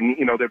 set. And,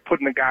 they're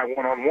putting the guy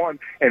one-on-one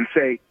and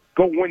say,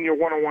 go win your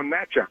one-on-one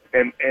matchup,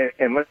 and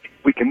let's see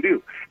what we can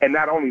do. And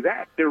not only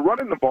that, they're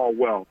running the ball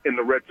well in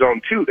the red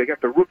zone, too. They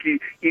got the rookie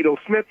Ito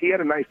Smith. He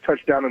had a nice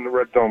touchdown in the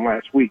red zone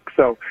last week.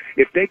 So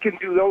if they can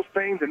do those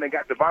things, and they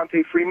got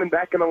Devontae Freeman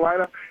back in the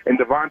lineup, and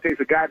Devontae's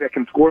a guy that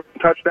can score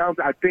touchdowns,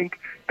 I think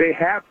they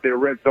have their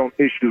red zone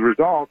issues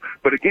resolved.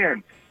 But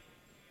again,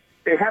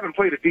 they haven't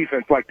played a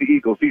defense like the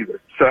Eagles either.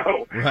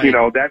 So, right.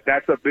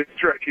 That's a big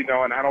stretch,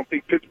 and I don't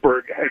think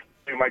Pittsburgh has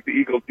been like the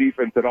Eagles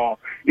defense at all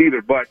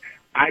either. But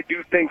I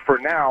do think for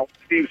now,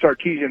 Steve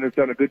Sarkisian has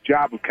done a good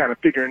job of kind of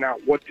figuring out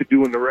what to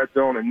do in the red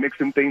zone and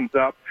mixing things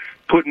up,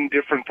 putting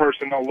different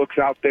personnel looks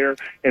out there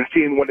and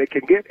seeing what they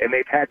can get. And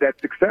they've had that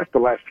success the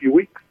last few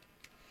weeks.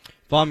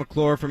 Vaughn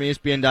McClure from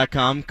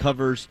ESPN.com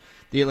covers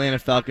the Atlanta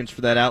Falcons for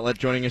that outlet,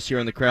 joining us here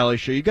on the Crowley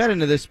Show. You got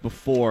into this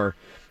before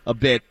a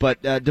bit,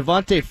 but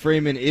Devontae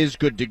Freeman is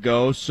good to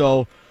go.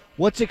 So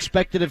what's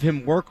expected of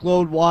him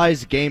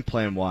workload-wise, game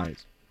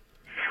plan-wise?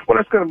 Well,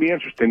 that's going to be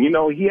interesting.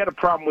 He had a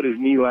problem with his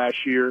knee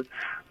last year.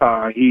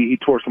 He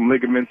tore some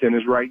ligaments in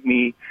his right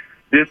knee.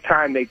 This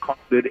time they called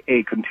it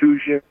a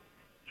contusion.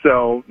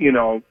 So,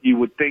 you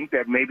would think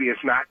that maybe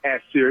it's not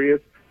as serious.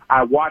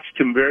 I watched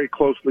him very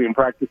closely in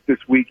practice this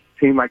week. It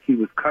seemed like he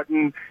was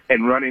cutting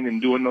and running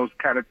and doing those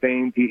kind of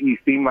things. He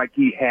seemed like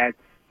he had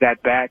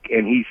that back,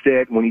 and he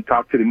said when he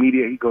talked to the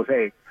media, he goes,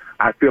 hey,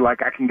 I feel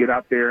like I can get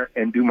out there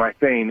and do my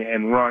thing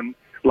and run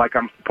like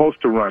I'm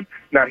supposed to run.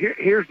 Now,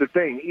 here's the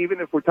thing. Even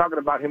if we're talking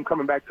about him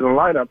coming back to the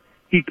lineup,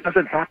 he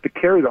doesn't have to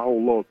carry the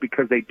whole load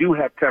because they do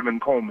have Tevin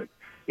Coleman.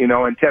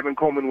 And Tevin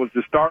Coleman was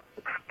the starter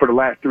for the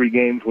last 3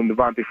 games when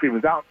Devontae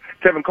Freeman's out.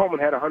 Tevin Coleman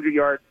had a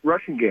 100-yard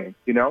rushing game,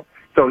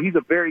 So he's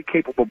a very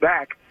capable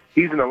back.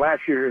 He's in the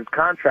last year of his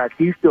contract.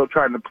 He's still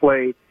trying to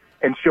play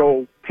and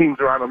show teams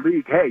around the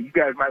league, hey, you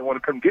guys might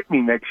want to come get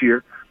me next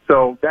year.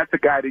 So that's a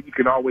guy that you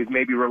can always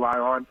maybe rely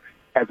on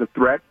as a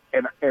threat.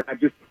 And I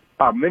just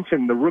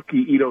mentioned the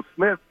rookie Ito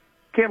Smith.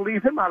 Can't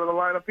leave him out of the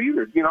lineup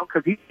either,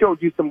 because he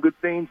showed you some good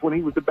things when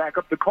he was the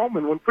backup to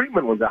Coleman when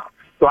Freeman was out.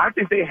 So I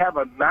think they have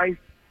a nice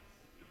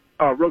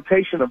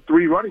rotation of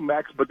 3 running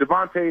backs. But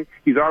Devontae,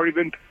 he's already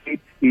been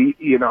paid.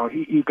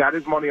 He got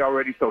his money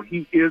already, so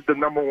he is the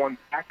number 1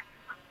 back.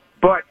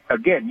 But,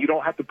 again, you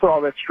don't have to put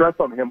all that stress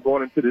on him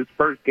going into this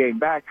first game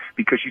back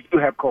because you do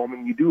have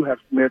Coleman, you do have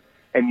Smith,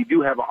 and you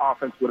do have an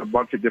offense with a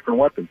bunch of different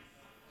weapons.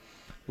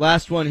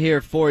 Last one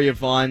here for you,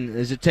 Vaughn.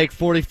 Does it take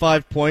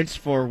 45 points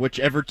for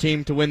whichever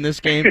team to win this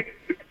game?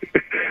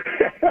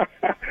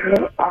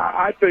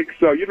 I think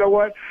so. You know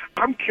what?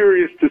 I'm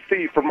curious to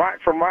see from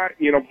my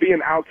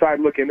being outside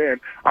looking in.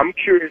 I'm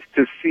curious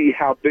to see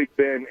how Big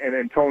Ben and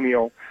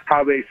Antonio,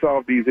 how they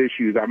solve these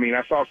issues. I mean,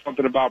 I saw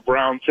something about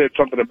Brown said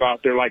something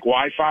about their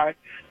Wi-Fi.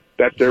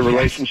 That's their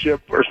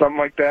relationship or something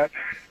like that.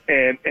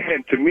 And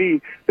to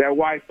me, that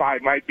Wi-Fi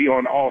might be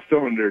on all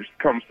cylinders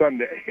come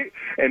Sunday,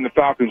 and the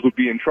Falcons would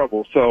be in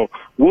trouble. So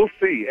we'll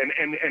see.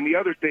 And the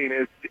other thing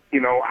is,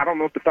 I don't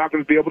know if the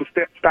Falcons will be able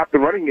to stop the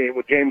running game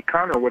with James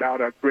Conner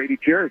without Grady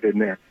Jarrett in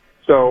there.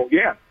 So,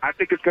 yeah, I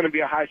think it's going to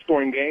be a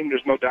high-scoring game.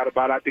 There's no doubt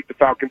about it. I think the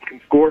Falcons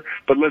can score,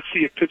 but let's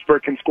see if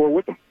Pittsburgh can score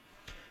with them.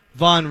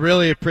 Vaughn,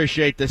 really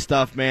appreciate this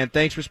stuff, man.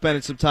 Thanks for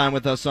spending some time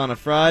with us on a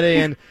Friday,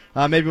 and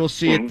maybe we'll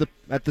see you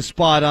at the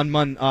spot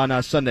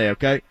on Sunday,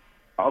 okay?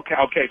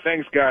 Okay.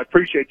 Thanks, guys.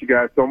 Appreciate you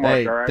guys so much.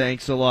 Hey, all right?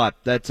 Thanks a lot.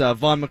 That's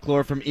Vaughn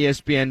McClure from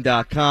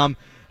ESPN.com.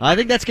 I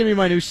think that's going to be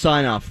my new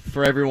sign-off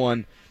for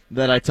everyone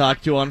that I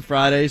talk to on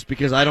Fridays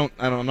because I'm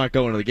not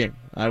going to the game.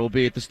 I will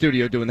be at the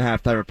studio doing the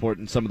halftime report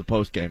and some of the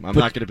post game. I'm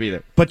not going to be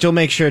there. But you'll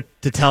make sure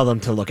to tell them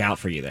to look out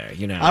for you there.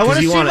 I want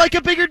to seem like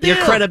a bigger deal.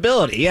 Your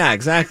credibility, yeah,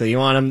 exactly. You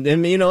want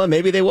them, and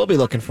maybe they will be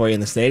looking for you in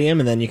the stadium,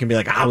 and then you can be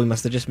like, we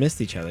must have just missed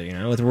each other.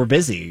 We're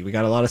busy. We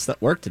got a lot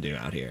of work to do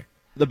out here.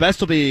 The best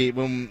will be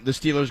when the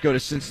Steelers go to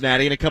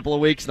Cincinnati in a couple of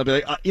weeks, and they'll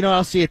be like,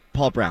 I'll see you at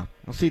Paul Brown.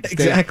 I'll see you at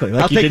exactly.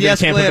 I'll take the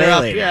escalator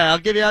up. Later. Yeah, I'll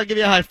give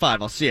you a high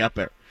five. I'll see you up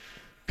there.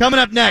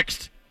 Coming up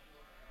next,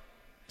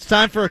 it's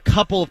time for a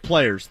couple of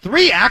players.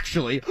 3,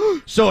 actually.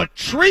 So a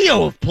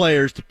trio of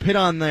players to put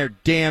on their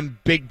damn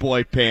big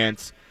boy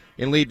pants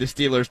and lead the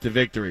Steelers to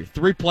victory.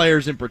 3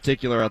 players in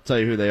particular. I'll tell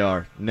you who they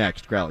are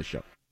next. Crowley Show.